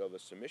fantastic of a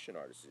submission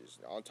artist is.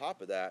 On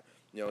top of that,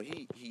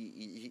 he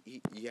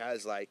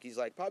has he's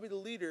probably the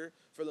leader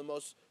for the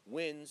most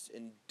wins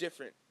in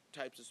different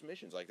types of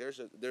submissions. Like there's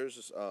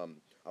this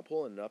I'm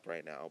pulling it up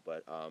right now,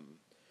 but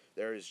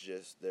there's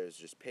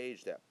this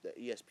page, that the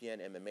ESPN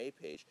MMA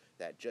page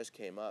that just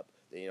came up,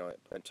 and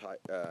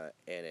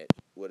it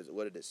what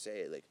did it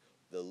say? Like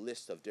the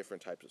list of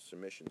different types of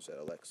submissions that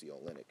Alexei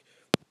Oleinik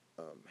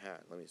had.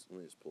 Let me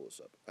just pull this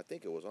up. I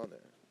think it was on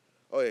there.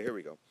 Oh yeah, here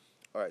we go.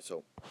 All right,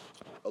 so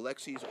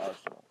Alexei's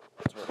arsenal,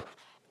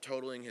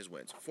 totaling his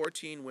wins: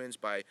 14 wins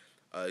by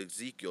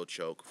Ezekiel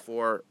choke,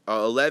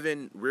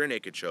 11 rear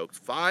naked chokes,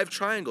 5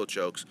 triangle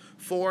chokes,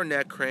 4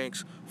 neck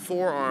cranks,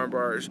 4 arm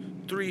bars,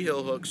 3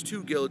 heel hooks,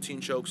 2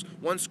 guillotine chokes,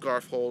 1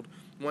 scarf hold,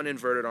 1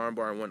 inverted arm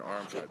bar, and 1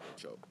 arm triangle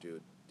choke.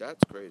 Dude,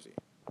 that's crazy.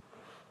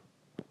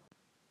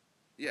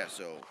 Yeah,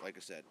 so like I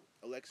said,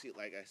 Alexei,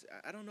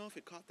 I don't know if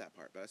it caught that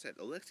part, but I said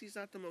Alexei's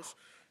not the most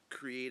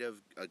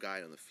creative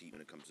guy on the feet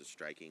when it comes to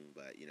striking,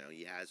 but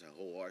he has a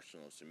whole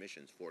arsenal of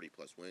submissions, 40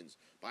 plus wins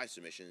by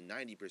submission.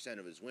 90%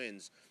 of his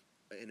wins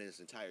in his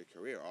entire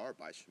career are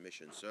by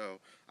submission. So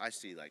I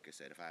see, like I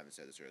said, if I haven't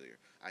said this earlier,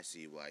 I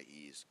see why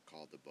he's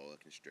called the boa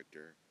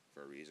constrictor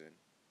for a reason.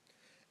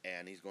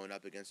 And he's going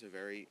up against a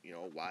very,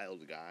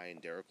 wild guy,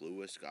 and Derek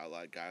Lewis, got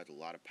a guy with a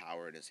lot of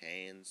power in his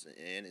hands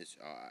and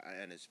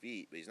his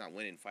feet, but he's not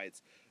winning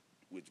fights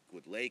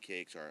with leg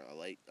kicks or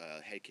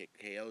head kick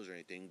KOs or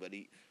anything. But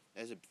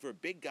for a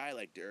big guy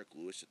like Derek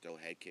Lewis to throw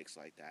head kicks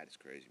like that is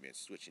crazy, man.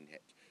 Switch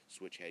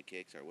head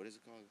kicks, or what is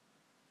it called?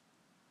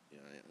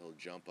 He'll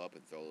jump up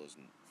and throw those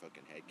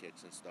fucking head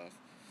kicks and stuff.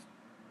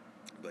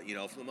 But you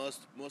know, for the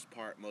most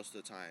part, most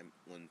of the time,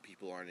 when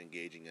people aren't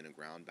engaging in a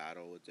ground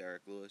battle with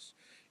Derek Lewis,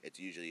 it's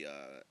usually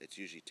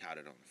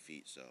touted on the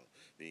feet. So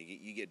when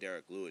you get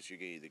Derek Lewis, you're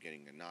either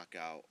getting a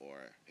knockout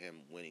or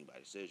him winning by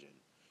decision.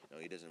 You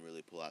know, he doesn't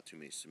really pull out too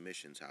many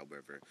submissions.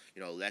 However,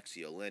 you know,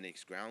 Alexei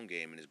Oleinik's ground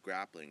game and his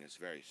grappling is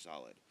very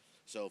solid.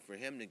 So for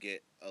him to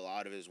get a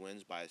lot of his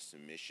wins by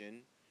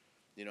submission,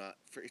 you know,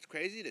 it's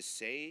crazy to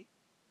say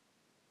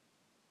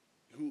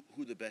who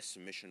the best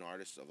submission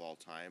artists of all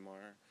time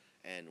are,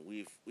 and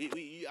we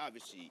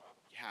obviously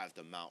have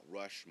the Mount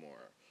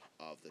Rushmore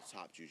of the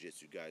top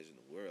jiu-jitsu guys in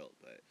the world,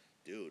 but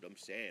dude, I'm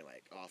saying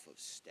like off of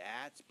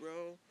stats,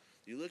 bro.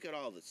 You look at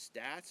all the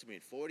stats. I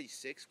mean,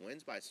 46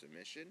 wins by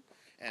submission,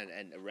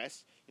 and the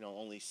rest, you know,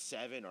 only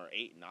 7 or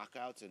 8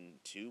 knockouts and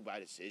 2 by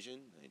decision.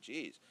 I mean,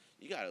 geez,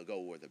 you gotta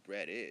go where the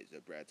bread is. The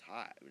bread's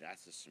hot. I mean,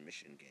 that's the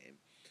submission game.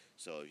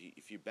 So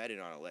if you're betting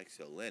on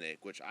Alexei Oleinik,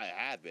 which I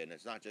have been,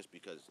 it's not just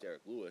because it's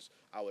Derek Lewis.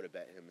 I would have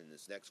bet him in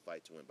this next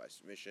fight to win by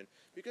submission.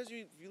 Because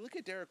if you look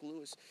at Derek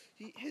Lewis,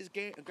 his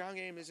ground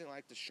game isn't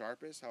like the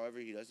sharpest. However,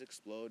 he does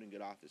explode and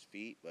get off his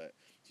feet. But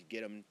to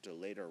get him to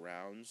later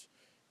rounds,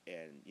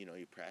 and you know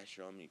you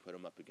pressure him, you put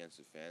him up against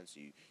the fence,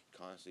 you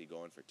constantly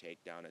going for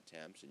takedown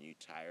attempts, and you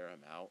tire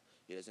him out.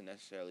 He doesn't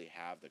necessarily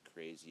have the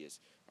craziest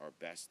or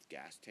best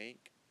gas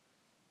tank,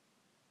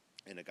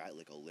 and a guy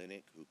like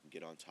Oleinik who can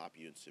get on top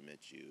of you and submit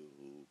you,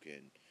 who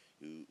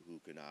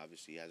can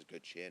obviously has a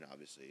good chin.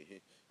 Obviously, you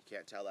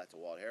can't tell that to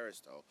Walt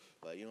Harris though.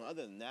 But you know,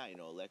 other than that,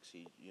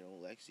 Alexei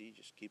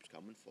just keeps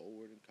coming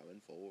forward and coming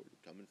forward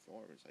and coming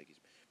forward. It's like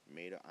he's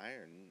made of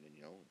iron, and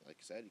you know, like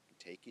I said, he can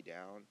take you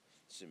down,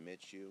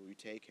 submit you. You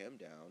take him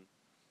down,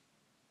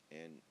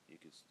 and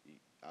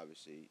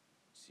obviously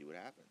see what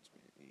happens.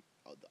 I mean,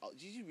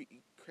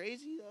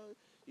 crazy though.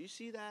 You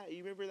see that?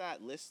 You remember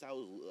that list? I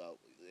was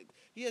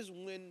he has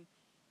win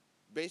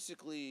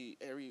basically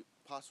every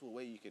possible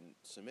way you can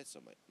submit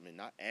somebody. I mean,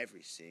 not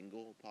every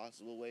single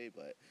possible way,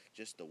 but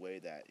just the way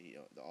that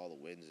all the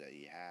wins that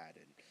he had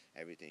and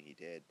everything he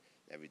did,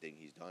 everything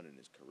he's done in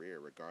his career,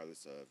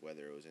 regardless of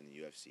whether it was in the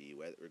UFC,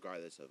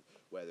 regardless of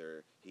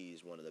whether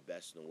he's one of the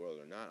best in the world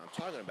or not. I'm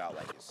talking about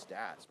like his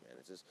stats, man.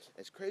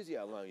 It's crazy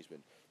how long he's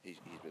been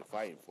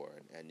fighting for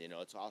it, and you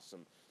know it's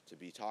awesome to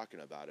be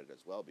talking about it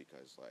as well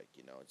because like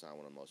it's not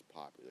one of the most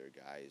popular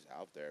guys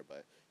out there,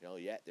 but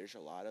yet there's a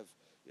lot of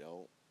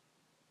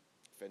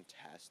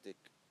fantastic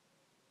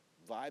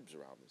vibes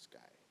around this guy.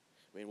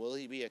 I mean, will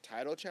he be a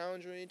title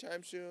challenger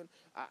anytime soon?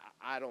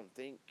 I don't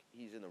think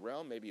he's in the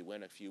realm. Maybe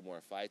win a few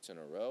more fights in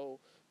a row.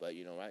 But,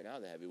 right now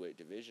the heavyweight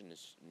division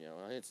is,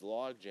 it's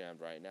log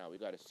jammed right now. We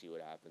got to see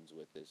what happens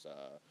with this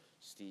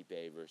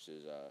Stipe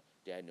versus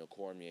Daniel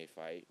Cormier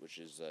fight, which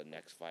is the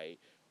next fight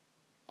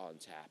on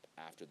tap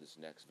after this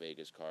next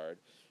Vegas card.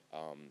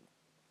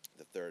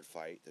 The third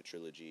fight, the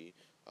trilogy,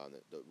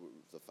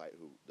 the fight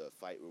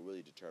will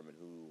really determine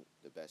who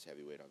the best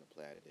heavyweight on the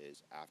planet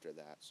is after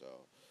that.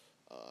 So,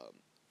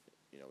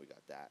 we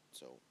got that.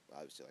 So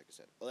obviously, like I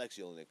said,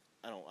 Alexei Oleinik.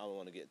 I don't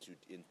want to get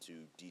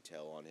into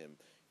detail on him.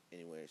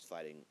 Anyway, he's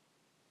fighting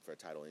for a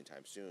title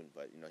anytime soon.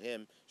 But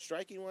him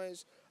striking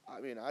wise,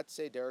 I mean, I'd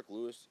say Derek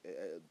Lewis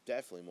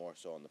definitely more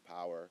so on the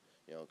power.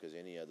 Because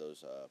any of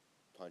those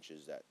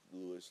punches that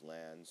Lewis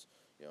lands,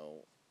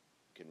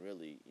 can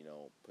really,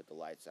 put the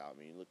lights out. I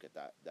mean, you look at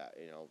that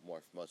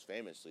most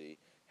famously,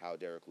 how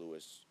Derek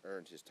Lewis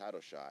earned his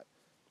title shot.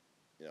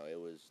 It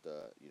was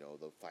the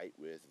fight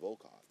with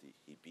Volkov.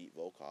 He beat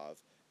Volkov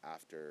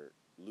after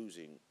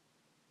losing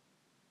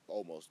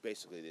almost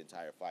basically the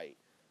entire fight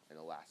in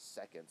the last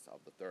seconds of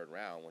the third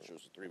round, which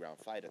was a 3-round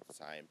fight at the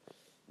time.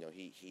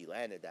 He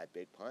landed that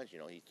big punch.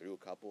 He threw a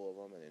couple of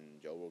them, and then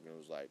Joe Rogan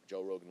was like,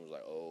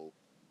 oh,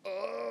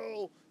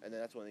 and then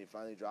that's when he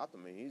finally dropped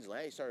him. I mean,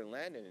 he started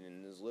landing,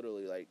 and it was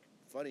literally like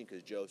funny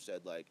because Joe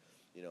said like,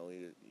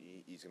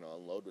 he's gonna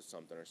unload with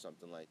something or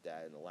something like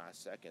that in the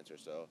last seconds or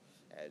so,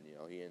 and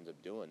he ends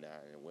up doing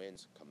that and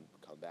wins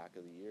comeback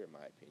of the year in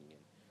my opinion,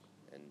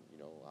 and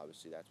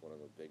obviously that's one of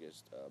the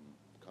biggest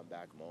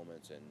comeback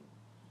moments, and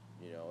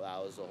that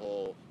was the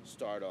whole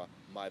start of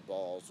my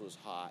balls was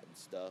hot and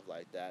stuff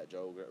like that.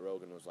 Joe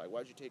Rogan was like,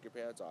 why'd you take your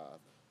pants off?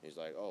 He's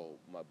like, oh,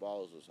 my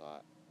balls was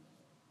hot.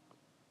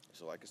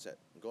 So like I said,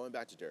 going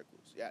back to Derek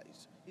Lewis, yeah,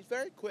 he's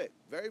very quick,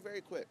 very,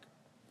 very quick.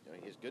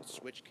 He has good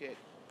switch kick,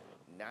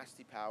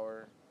 nasty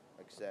power.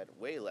 Like I said,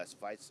 way less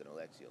fights than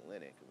Alexei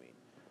Oleinik.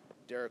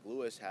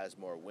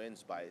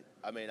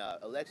 I mean,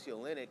 Alexei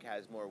Oleinik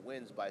has more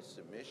wins by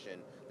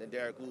submission than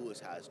Derek Lewis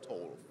has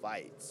total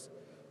fights.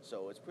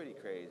 So it's pretty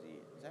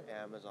crazy. Is that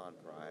Amazon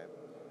Prime?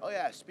 Oh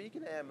yeah,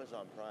 speaking of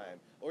Amazon Prime,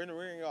 we're gonna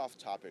ring off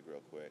topic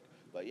real quick.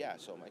 But yeah,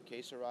 so my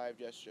case arrived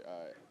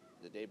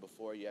the day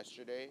before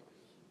yesterday.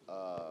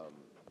 Um,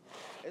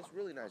 it's a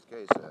really nice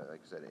case.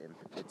 Like I said,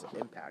 it's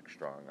Impact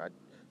Strong. I'd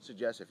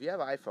suggest if you have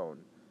iPhone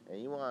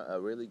and you want a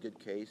really good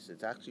case,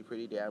 it's actually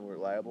pretty damn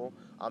reliable.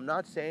 I'm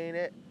not saying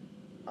it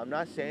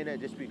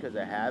just because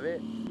I have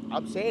it.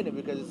 I'm saying it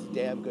because it's a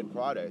damn good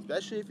product,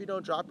 especially if you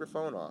don't drop your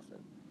phone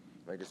often.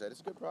 Like I said,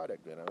 it's a good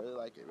product, man. I really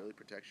like it. It really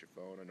protects your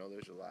phone. I know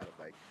there's a lot of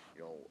like,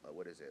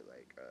 what is it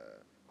like,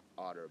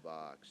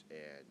 OtterBox,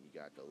 and you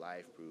got the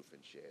life proof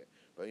and shit.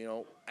 But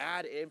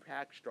add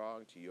Impact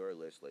Strong to your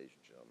list, ladies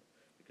and gentlemen,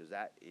 because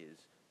that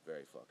is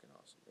very fucking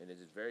awesome, and it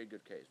is a very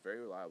good case,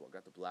 very reliable.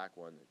 Got the black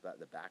one,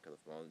 the back of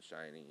the phone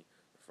shiny,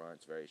 the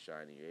front's very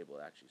shiny. You're able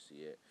to actually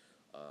see it.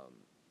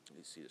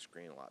 You see the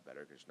screen a lot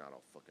better because it's not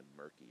all fucking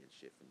murky and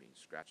shit from being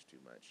scratched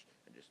too much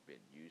and just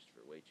been used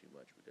for way too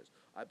much. Because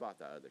I bought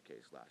that other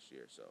case last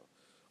year, so.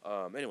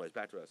 Anyways,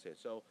 back to what I was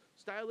saying. So,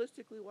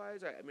 stylistically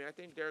wise, I mean, I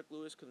think Derek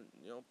Lewis can,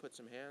 put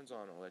some hands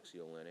on Alexei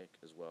Oleinik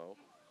as well.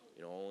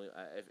 Only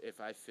if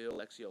I feel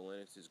Alexei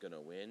Oleinik is gonna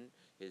win,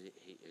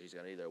 he's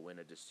gonna either win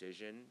a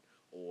decision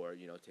or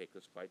take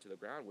this fight to the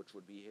ground, which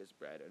would be his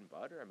bread and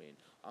butter. I mean,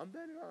 I'm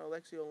betting on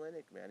Alexei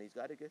Oleinik, man. He's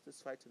got to get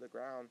this fight to the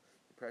ground.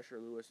 Pressure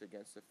Lewis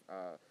against the,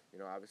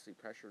 obviously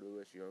pressure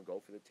Lewis. Go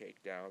for the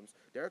takedowns.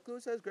 Derek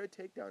Lewis has great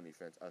takedown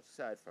defense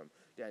aside from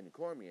Daniel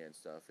Cormier and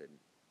stuff, and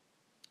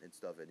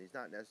he's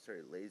not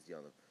necessarily lazy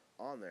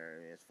on there.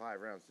 I mean, it's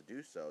 5 rounds to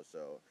do so,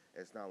 so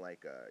it's not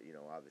like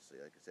obviously,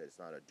 like I said, it's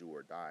not a do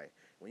or die.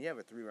 When you have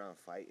a 3-round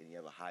fight and you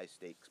have a high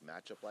stakes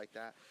matchup like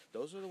that,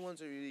 those are the ones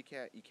that you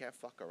can't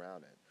fuck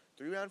around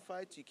in. 3-round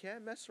fights, you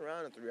can't mess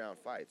around in 3-round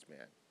fights,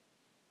 man.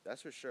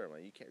 That's for sure,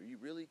 man. You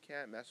really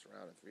can't mess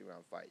around in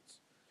 3-round fights.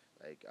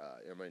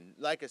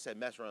 Like I said,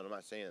 mess around. I'm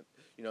not saying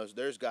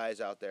there's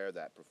guys out there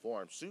that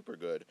perform super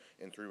good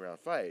in 3-round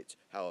fights.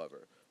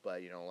 However,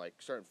 but like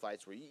certain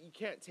fights where you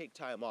can't take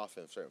time off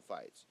in certain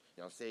fights.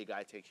 Say a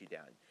guy takes you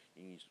down,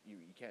 you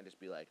can't just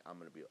be like, I'm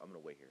gonna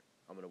wait here.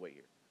 I'm gonna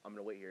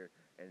wait here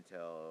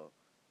until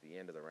the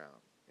end of the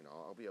round.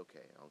 I'll be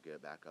okay. I'll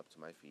get back up to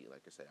my feet.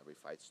 Like I said, every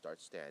fight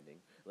starts standing.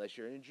 Unless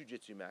you're in a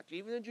jiu-jitsu match.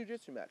 Even the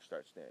jiu-jitsu match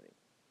starts standing.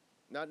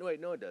 Wait,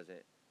 no, it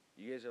doesn't.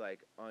 You guys are like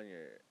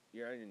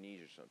you're on your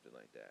knees or something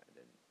like that, and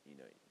then you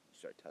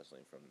start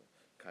tussling from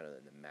kind of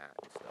in the mat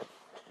and stuff.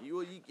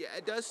 Yeah,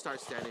 it does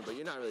start standing, but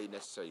you're not really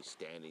necessarily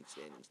standing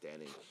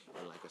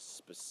in like a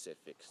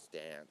specific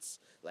stance,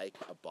 like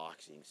a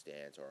boxing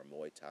stance or a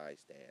Muay Thai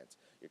stance.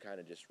 You're kind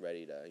of just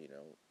ready to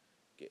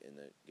get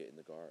in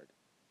the guard.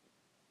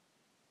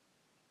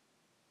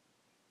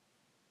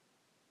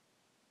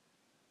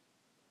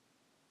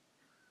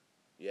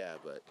 Yeah,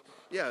 but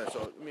yeah.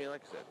 So I mean,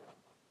 like I said,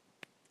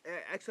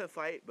 excellent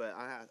fight, but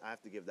I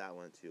have to give that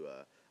one to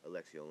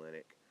Alexei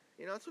Oleinik.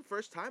 It's the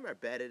first time I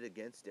betted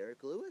against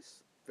Derek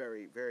Lewis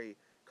very, very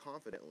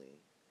confidently.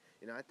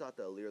 I thought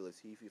the Alir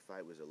Latifi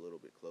fight was a little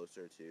bit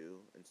closer too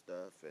and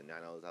stuff, and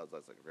I know that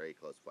was like a very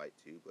close fight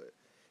too. But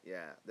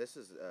yeah, this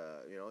is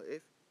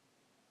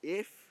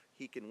if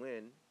he can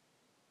win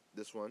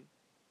this one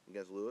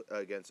against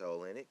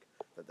Oleinik,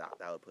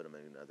 that would put him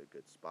in another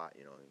good spot.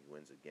 He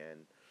wins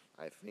again.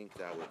 I think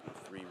that would be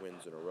 3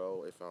 wins in a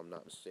row, if I'm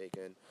not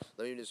mistaken.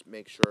 Let me just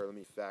make sure. Let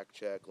me fact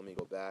check. Let me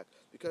go back.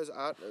 Because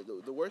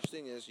the worst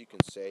thing is you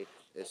can say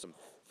is some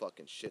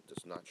fucking shit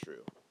that's not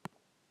true.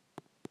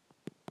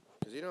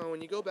 Because,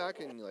 when you go back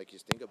and, like, you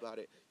think about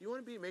it, you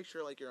want to make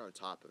sure, like, you're on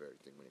top of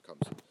everything when it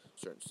comes to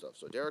certain stuff.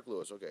 So, Derek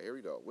Lewis. Okay, here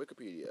we go.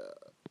 Wikipedia.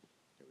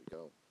 Here we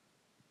go.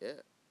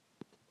 Yeah.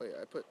 Wait,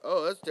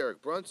 that's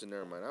Derek Brunson.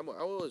 Never mind.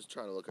 I was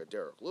trying to look at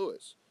Derek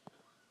Lewis.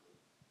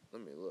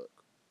 Let me look.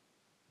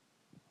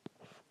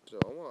 So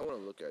I want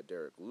to look at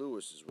Derek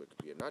Lewis's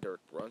Wikipedia, not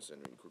Derek Brunson.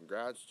 I mean,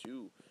 congrats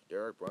to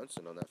Derek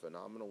Brunson on that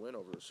phenomenal win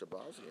over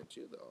Shabazian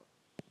too, though.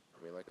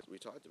 I mean, like we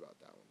talked about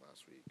that one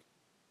last week,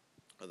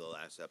 or the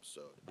last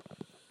episode.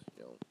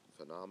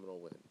 Phenomenal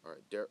win. All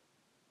right, Derek.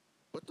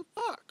 What the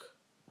fuck?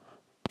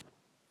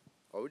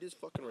 Are we just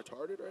fucking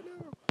retarded right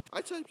now?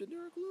 I typed in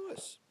Derek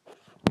Lewis.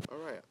 All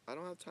right, I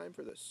don't have time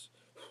for this.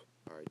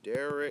 All right,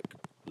 Derek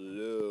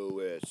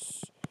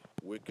Lewis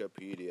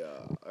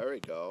Wikipedia. There we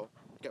go.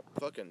 Kept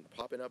fucking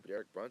popping up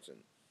Derek Brunson.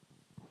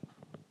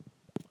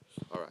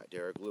 Alright,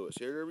 Derek Lewis.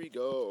 Here we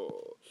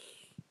go.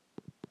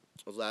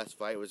 His last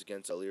fight was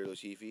against Alir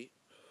Latifi.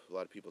 A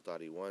lot of people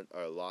thought he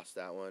lost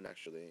that one,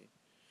 actually.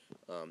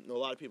 No, a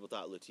lot of people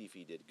thought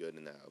Latifi did good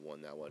in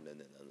won that one, and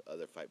then the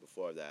other fight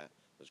before that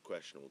was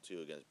questionable,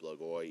 too, against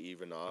Blagoy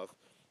Ivanov.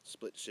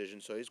 Split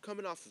decision. So he's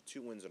coming off of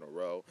 2 wins in a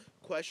row.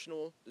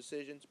 Questionable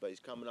decisions, but he's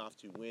coming off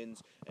 2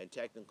 wins, and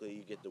technically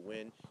you get the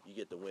win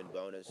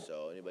bonus.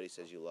 So anybody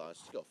says you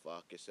lost, go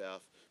fuck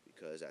yourself,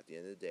 because at the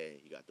end of the day,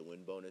 you got the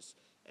win bonus,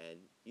 and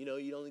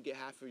you only get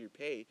half of your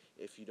pay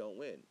if you don't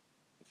win.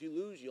 If you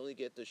lose, you only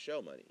get the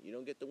show money. You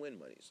don't get the win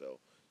money. So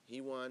he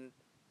won.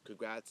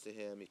 Congrats to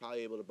him. He's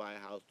probably able to buy a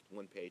house with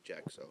 1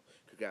 paycheck. So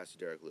congrats to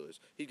Derek Lewis.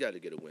 He's got to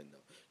get a win though.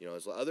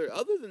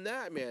 Other than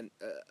that, man,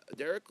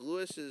 Derek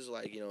Lewis is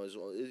like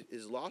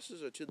his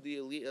losses are to the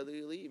elite of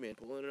the elite, man.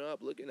 Pulling it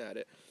up, looking at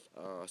it.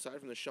 Aside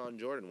from the Sean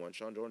Jordan one,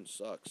 Sean Jordan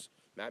sucks.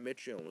 Matt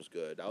Mitrione was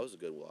good. That was a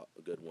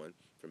good one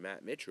for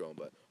Matt Mitrione.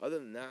 But other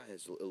than that,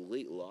 his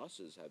elite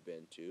losses have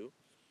been to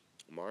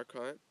Mark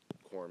Hunt,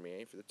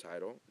 Cormier for the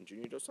title, and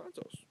Junior Dos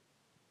Santos.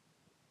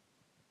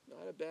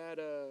 Not a bad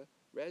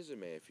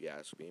resume, if you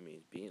ask me. I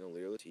mean, being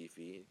Alir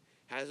Latifi,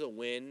 has a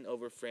win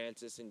over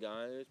Francis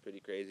Ngannou. It's pretty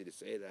crazy to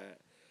say that.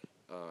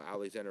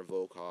 Alexander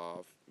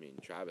Volkov. I mean,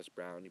 Travis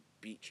Brown. He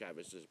beat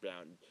Travis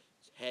Brown's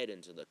head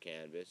into the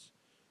canvas.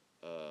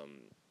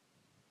 Um,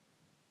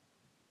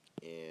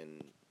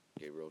 and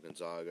Gabriel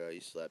Gonzaga, he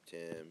slept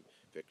him.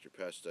 Victor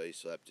Pesta, he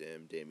slept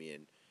him.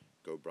 Damian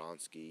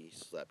Gobronski,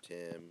 slept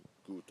him.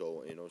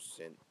 Guto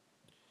Innocent,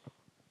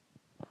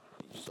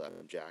 he slept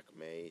him. Jack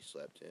May,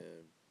 slept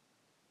him.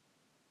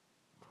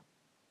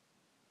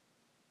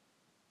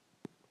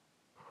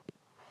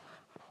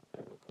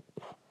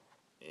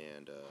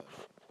 And,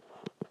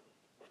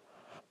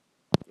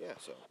 yeah,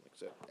 so, like I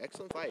said,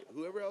 excellent fight.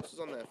 Whoever else is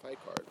on that fight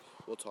card,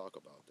 we'll talk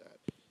about that.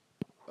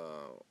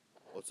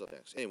 What's up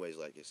next?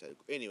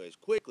 Anyways,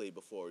 quickly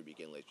before we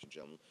begin, ladies and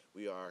gentlemen,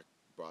 we are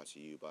brought to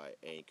you by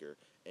Anchor.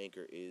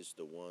 Anchor is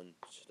the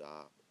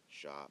one-stop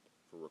shop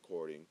for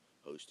recording,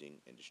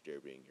 hosting, and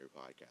distributing your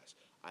podcast.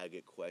 I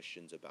get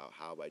questions about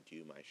how I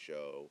do my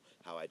show,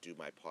 how I do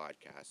my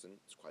podcast, and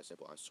it's quite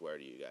simple. I swear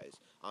to you guys,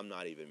 I'm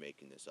not even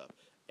making this up.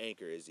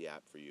 Anchor is the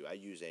app for you. I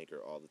use Anchor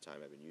all the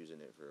time. I've been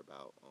using it for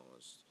about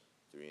almost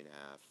 3.5,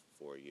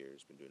 4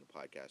 years. Been doing a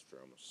podcast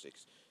for almost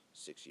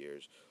six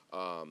years.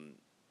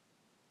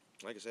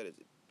 Like I said,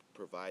 it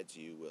provides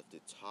you with the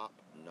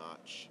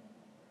top-notch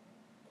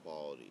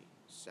quality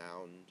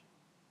sound,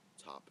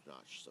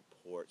 top-notch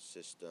support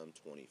system,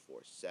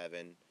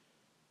 24/7.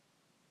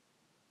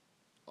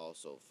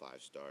 Also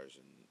 5 stars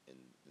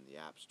in the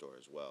App Store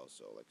as well.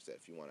 So, like I said,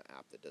 if you want an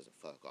app that doesn't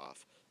fuck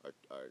off or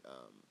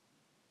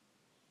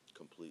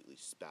completely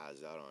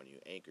spaz out on you,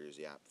 Anchor is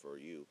the app for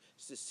you.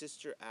 It's the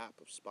sister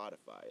app of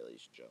Spotify,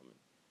 ladies and gentlemen.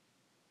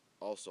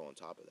 Also, on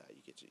top of that,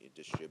 it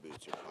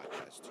distributes your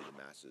podcast to the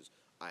masses: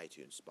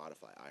 iTunes,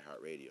 Spotify,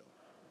 iHeartRadio,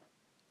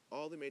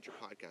 all the major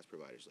podcast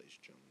providers, ladies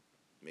and gentlemen.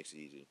 Makes it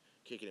easy.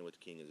 Kicking It with the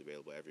King is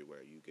available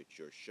everywhere you get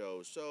your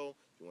show. So,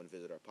 if you want to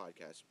visit our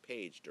podcast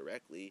page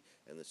directly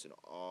and listen to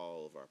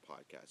all of our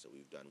podcasts that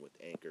we've done with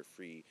Anchor,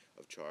 free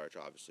of charge,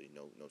 obviously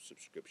no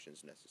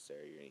subscriptions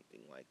necessary or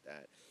anything like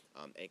that.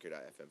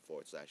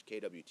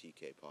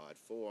 Anchor.fm/KWTK pod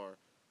for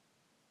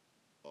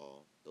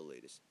all the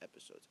latest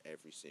episodes.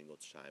 Every single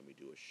time we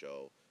do a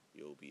show,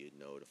 you'll be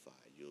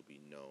notified. You'll be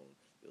known.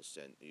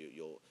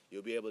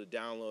 You'll be able to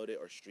download it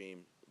or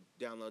stream,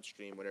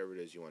 whatever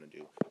it is you want to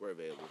do. We're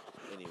available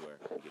anywhere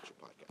you get your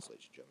podcast,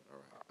 ladies and gentlemen.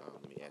 All right,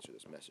 let me answer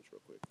this message real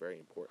quick. Very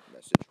important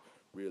message,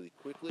 really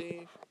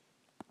quickly.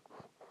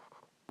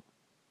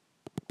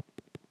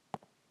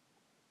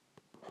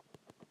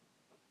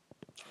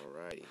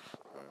 Alrighty,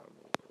 let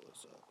me pull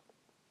this up.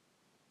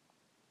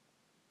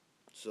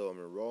 So I'm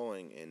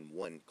enrolling in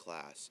one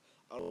class.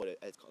 I don't know what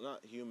it's called.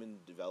 Not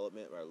human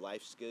development or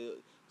life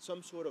skill.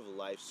 Some sort of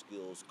life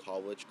skills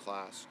college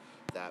class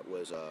that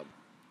was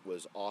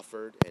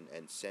offered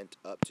and sent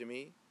up to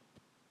me.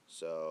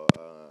 So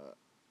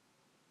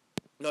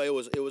no, it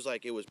was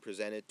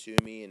presented to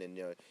me, and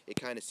then it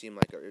kind of seemed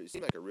like a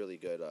really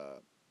good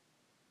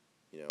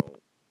you know,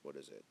 what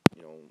is it?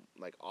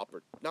 Like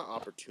not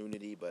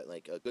opportunity, but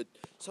like a good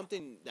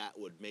something that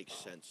would make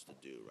sense to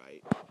do,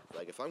 right?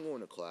 Like if I'm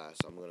going to class,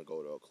 I'm gonna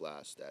go to a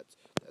class that's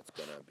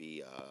gonna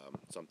be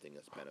something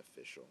that's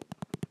beneficial.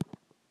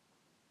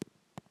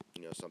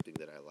 Something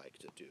that I like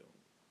to do.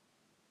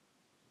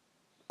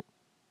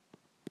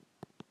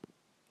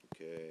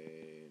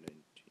 Okay,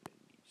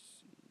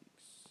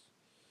 1996.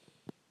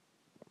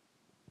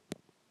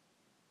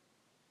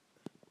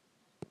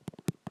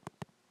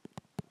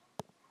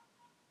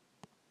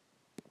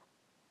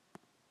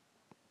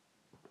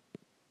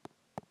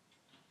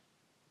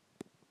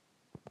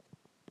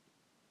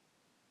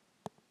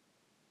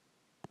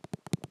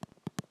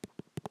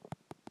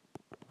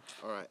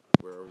 All right,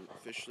 we're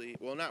officially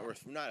we're not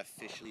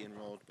officially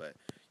enrolled, but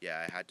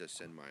yeah, I had to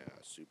send my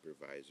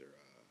supervisor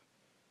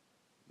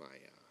my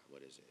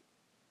what is it,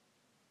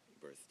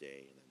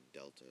 birthday, and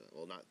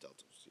then not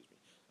Delta, excuse me,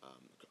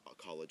 a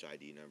college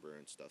ID number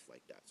and stuff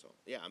like that. So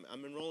yeah,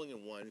 I'm enrolling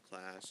in one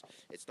class.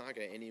 It's not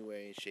gonna any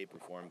way, shape, or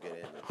form get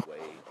in the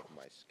way of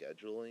my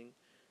scheduling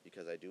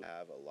because I do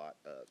have a lot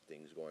of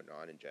things going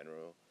on in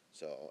general.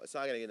 So it's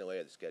not gonna get in the way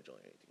of the schedule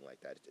or anything like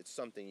that. It's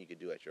something you can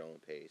do at your own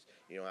pace.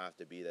 You don't have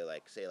to be there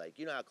like say like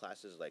how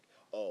classes like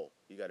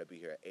you got to be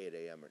here at 8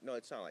 a.m. or no,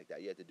 it's not like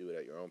that. You have to do it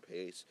at your own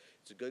pace.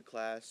 It's a good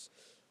class.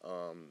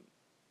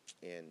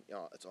 And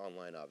it's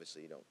online,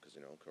 obviously, because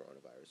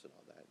coronavirus and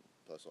all that.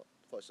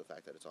 Plus the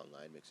fact that it's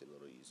online makes it a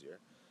little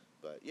easier.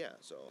 But yeah,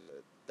 so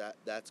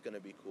that's gonna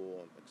be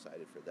cool. I'm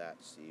excited for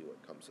that. See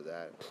what comes of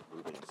that.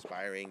 It's been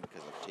inspiring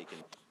because I've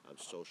taken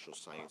social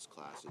science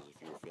classes.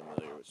 If you're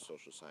familiar with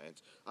social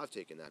science, I've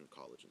taken that in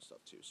college and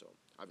stuff too. So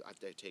I've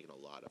taken a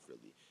lot of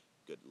really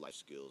good life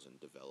skills and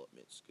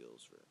development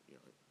skills for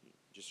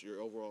just your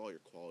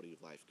quality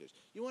of life, because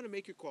you want to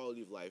make your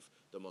quality of life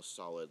the most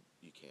solid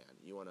you can.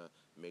 You want to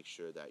make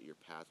sure that your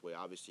pathway,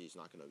 obviously it's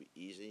not going to be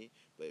easy,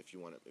 but if you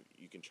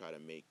can try to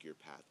make your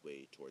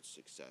pathway towards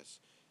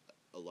success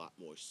a lot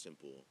more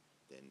simple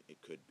than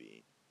it could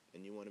be,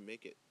 and you want to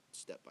make it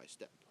step by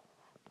step,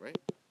 right?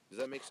 Does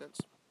that make sense?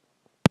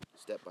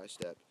 Step by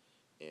step,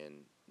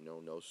 and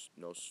no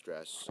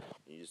stress.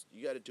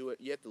 You got to do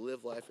it. You have to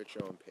live life at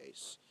your own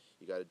pace.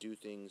 You got to do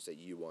things that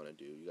you want to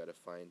do. You got to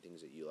find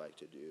things that you like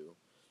to do,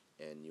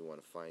 and you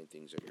want to find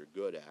things that you're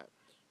good at,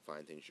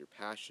 find things you're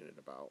passionate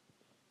about,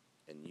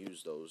 and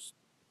use those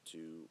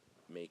to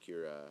make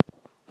your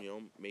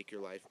make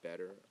your life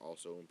better.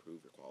 Also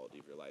improve your quality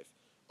of your life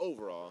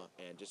overall,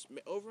 and just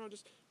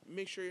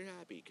make sure you're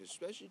happy. Because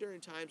especially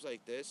during times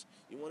like this,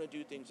 you want to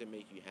do things that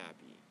make you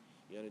happy.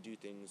 You want to do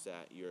things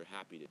that you're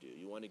happy to do.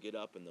 You want to get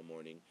up in the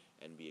morning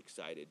and be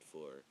excited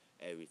for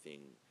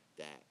everything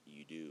that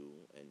you do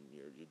and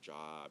your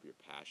job, your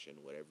passion,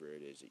 whatever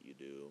it is that you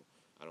do.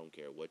 I don't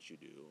care what you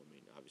do. I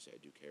mean, obviously, I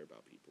do care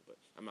about people, but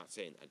I'm not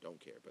saying I don't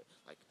care. But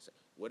like I said,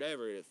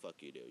 whatever the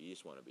fuck you do, you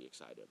just want to be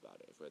excited about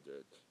it. If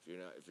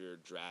you're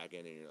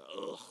dragging and you're like,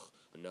 ugh,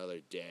 another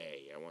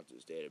day. I want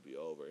this day to be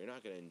over. You're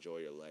not gonna enjoy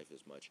your life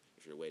as much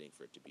if you're waiting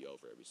for it to be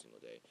over every single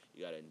day.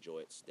 You gotta enjoy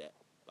it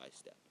step by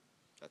step.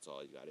 That's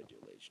all you gotta do,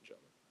 ladies and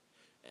gentlemen.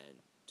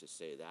 And to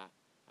say that,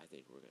 I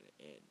think we're gonna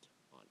end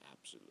on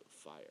absolute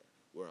fire.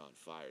 We're on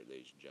fire,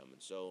 ladies and gentlemen.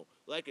 So,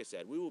 like I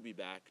said, we will be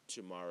back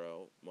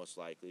tomorrow, most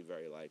likely,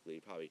 very likely,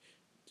 probably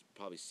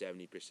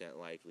 70%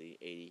 likely,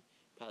 80.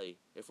 Probably,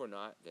 if we're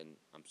not, then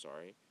I'm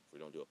sorry. If we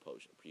don't do a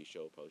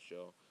pre-show,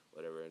 post-show,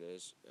 whatever it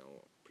is,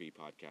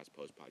 pre-podcast,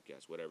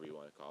 post-podcast, whatever you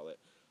want to call it.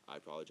 I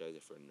apologize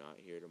if we're not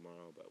here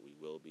tomorrow, but we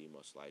will be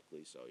most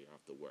likely, so you don't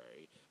have to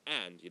worry.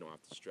 And you don't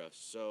have to stress.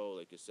 So,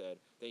 like I said,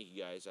 thank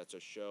you guys. That's our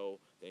show.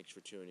 Thanks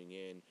for tuning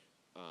in.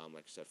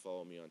 Like I said,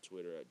 follow me on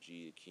Twitter at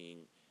G the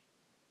King.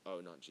 Oh,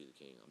 not G the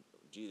King. I'm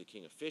G the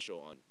King Official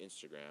on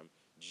Instagram.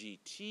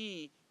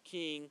 GT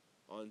King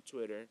on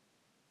Twitter.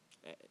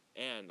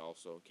 And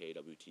also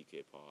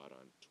KWTK Pod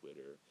on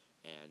Twitter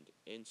and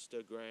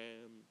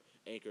Instagram.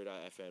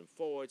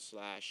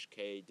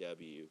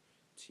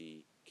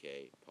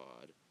 Anchor.fm/KWTK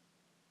Pod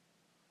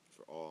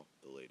for all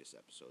the latest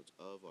episodes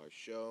of our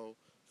show.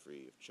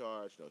 Free of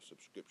charge, no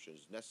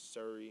subscriptions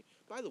necessary.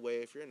 By the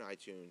way, if you're in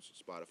iTunes,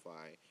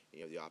 Spotify, and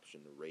you have the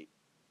option to rate,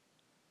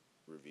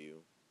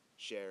 review,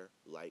 share,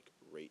 like,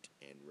 rate,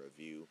 and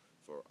review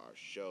for our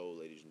show,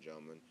 ladies and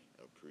gentlemen.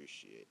 I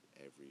appreciate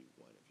every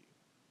one of you.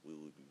 We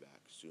will be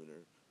back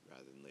sooner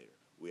rather than later.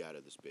 We out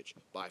of this bitch.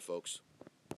 Bye, folks.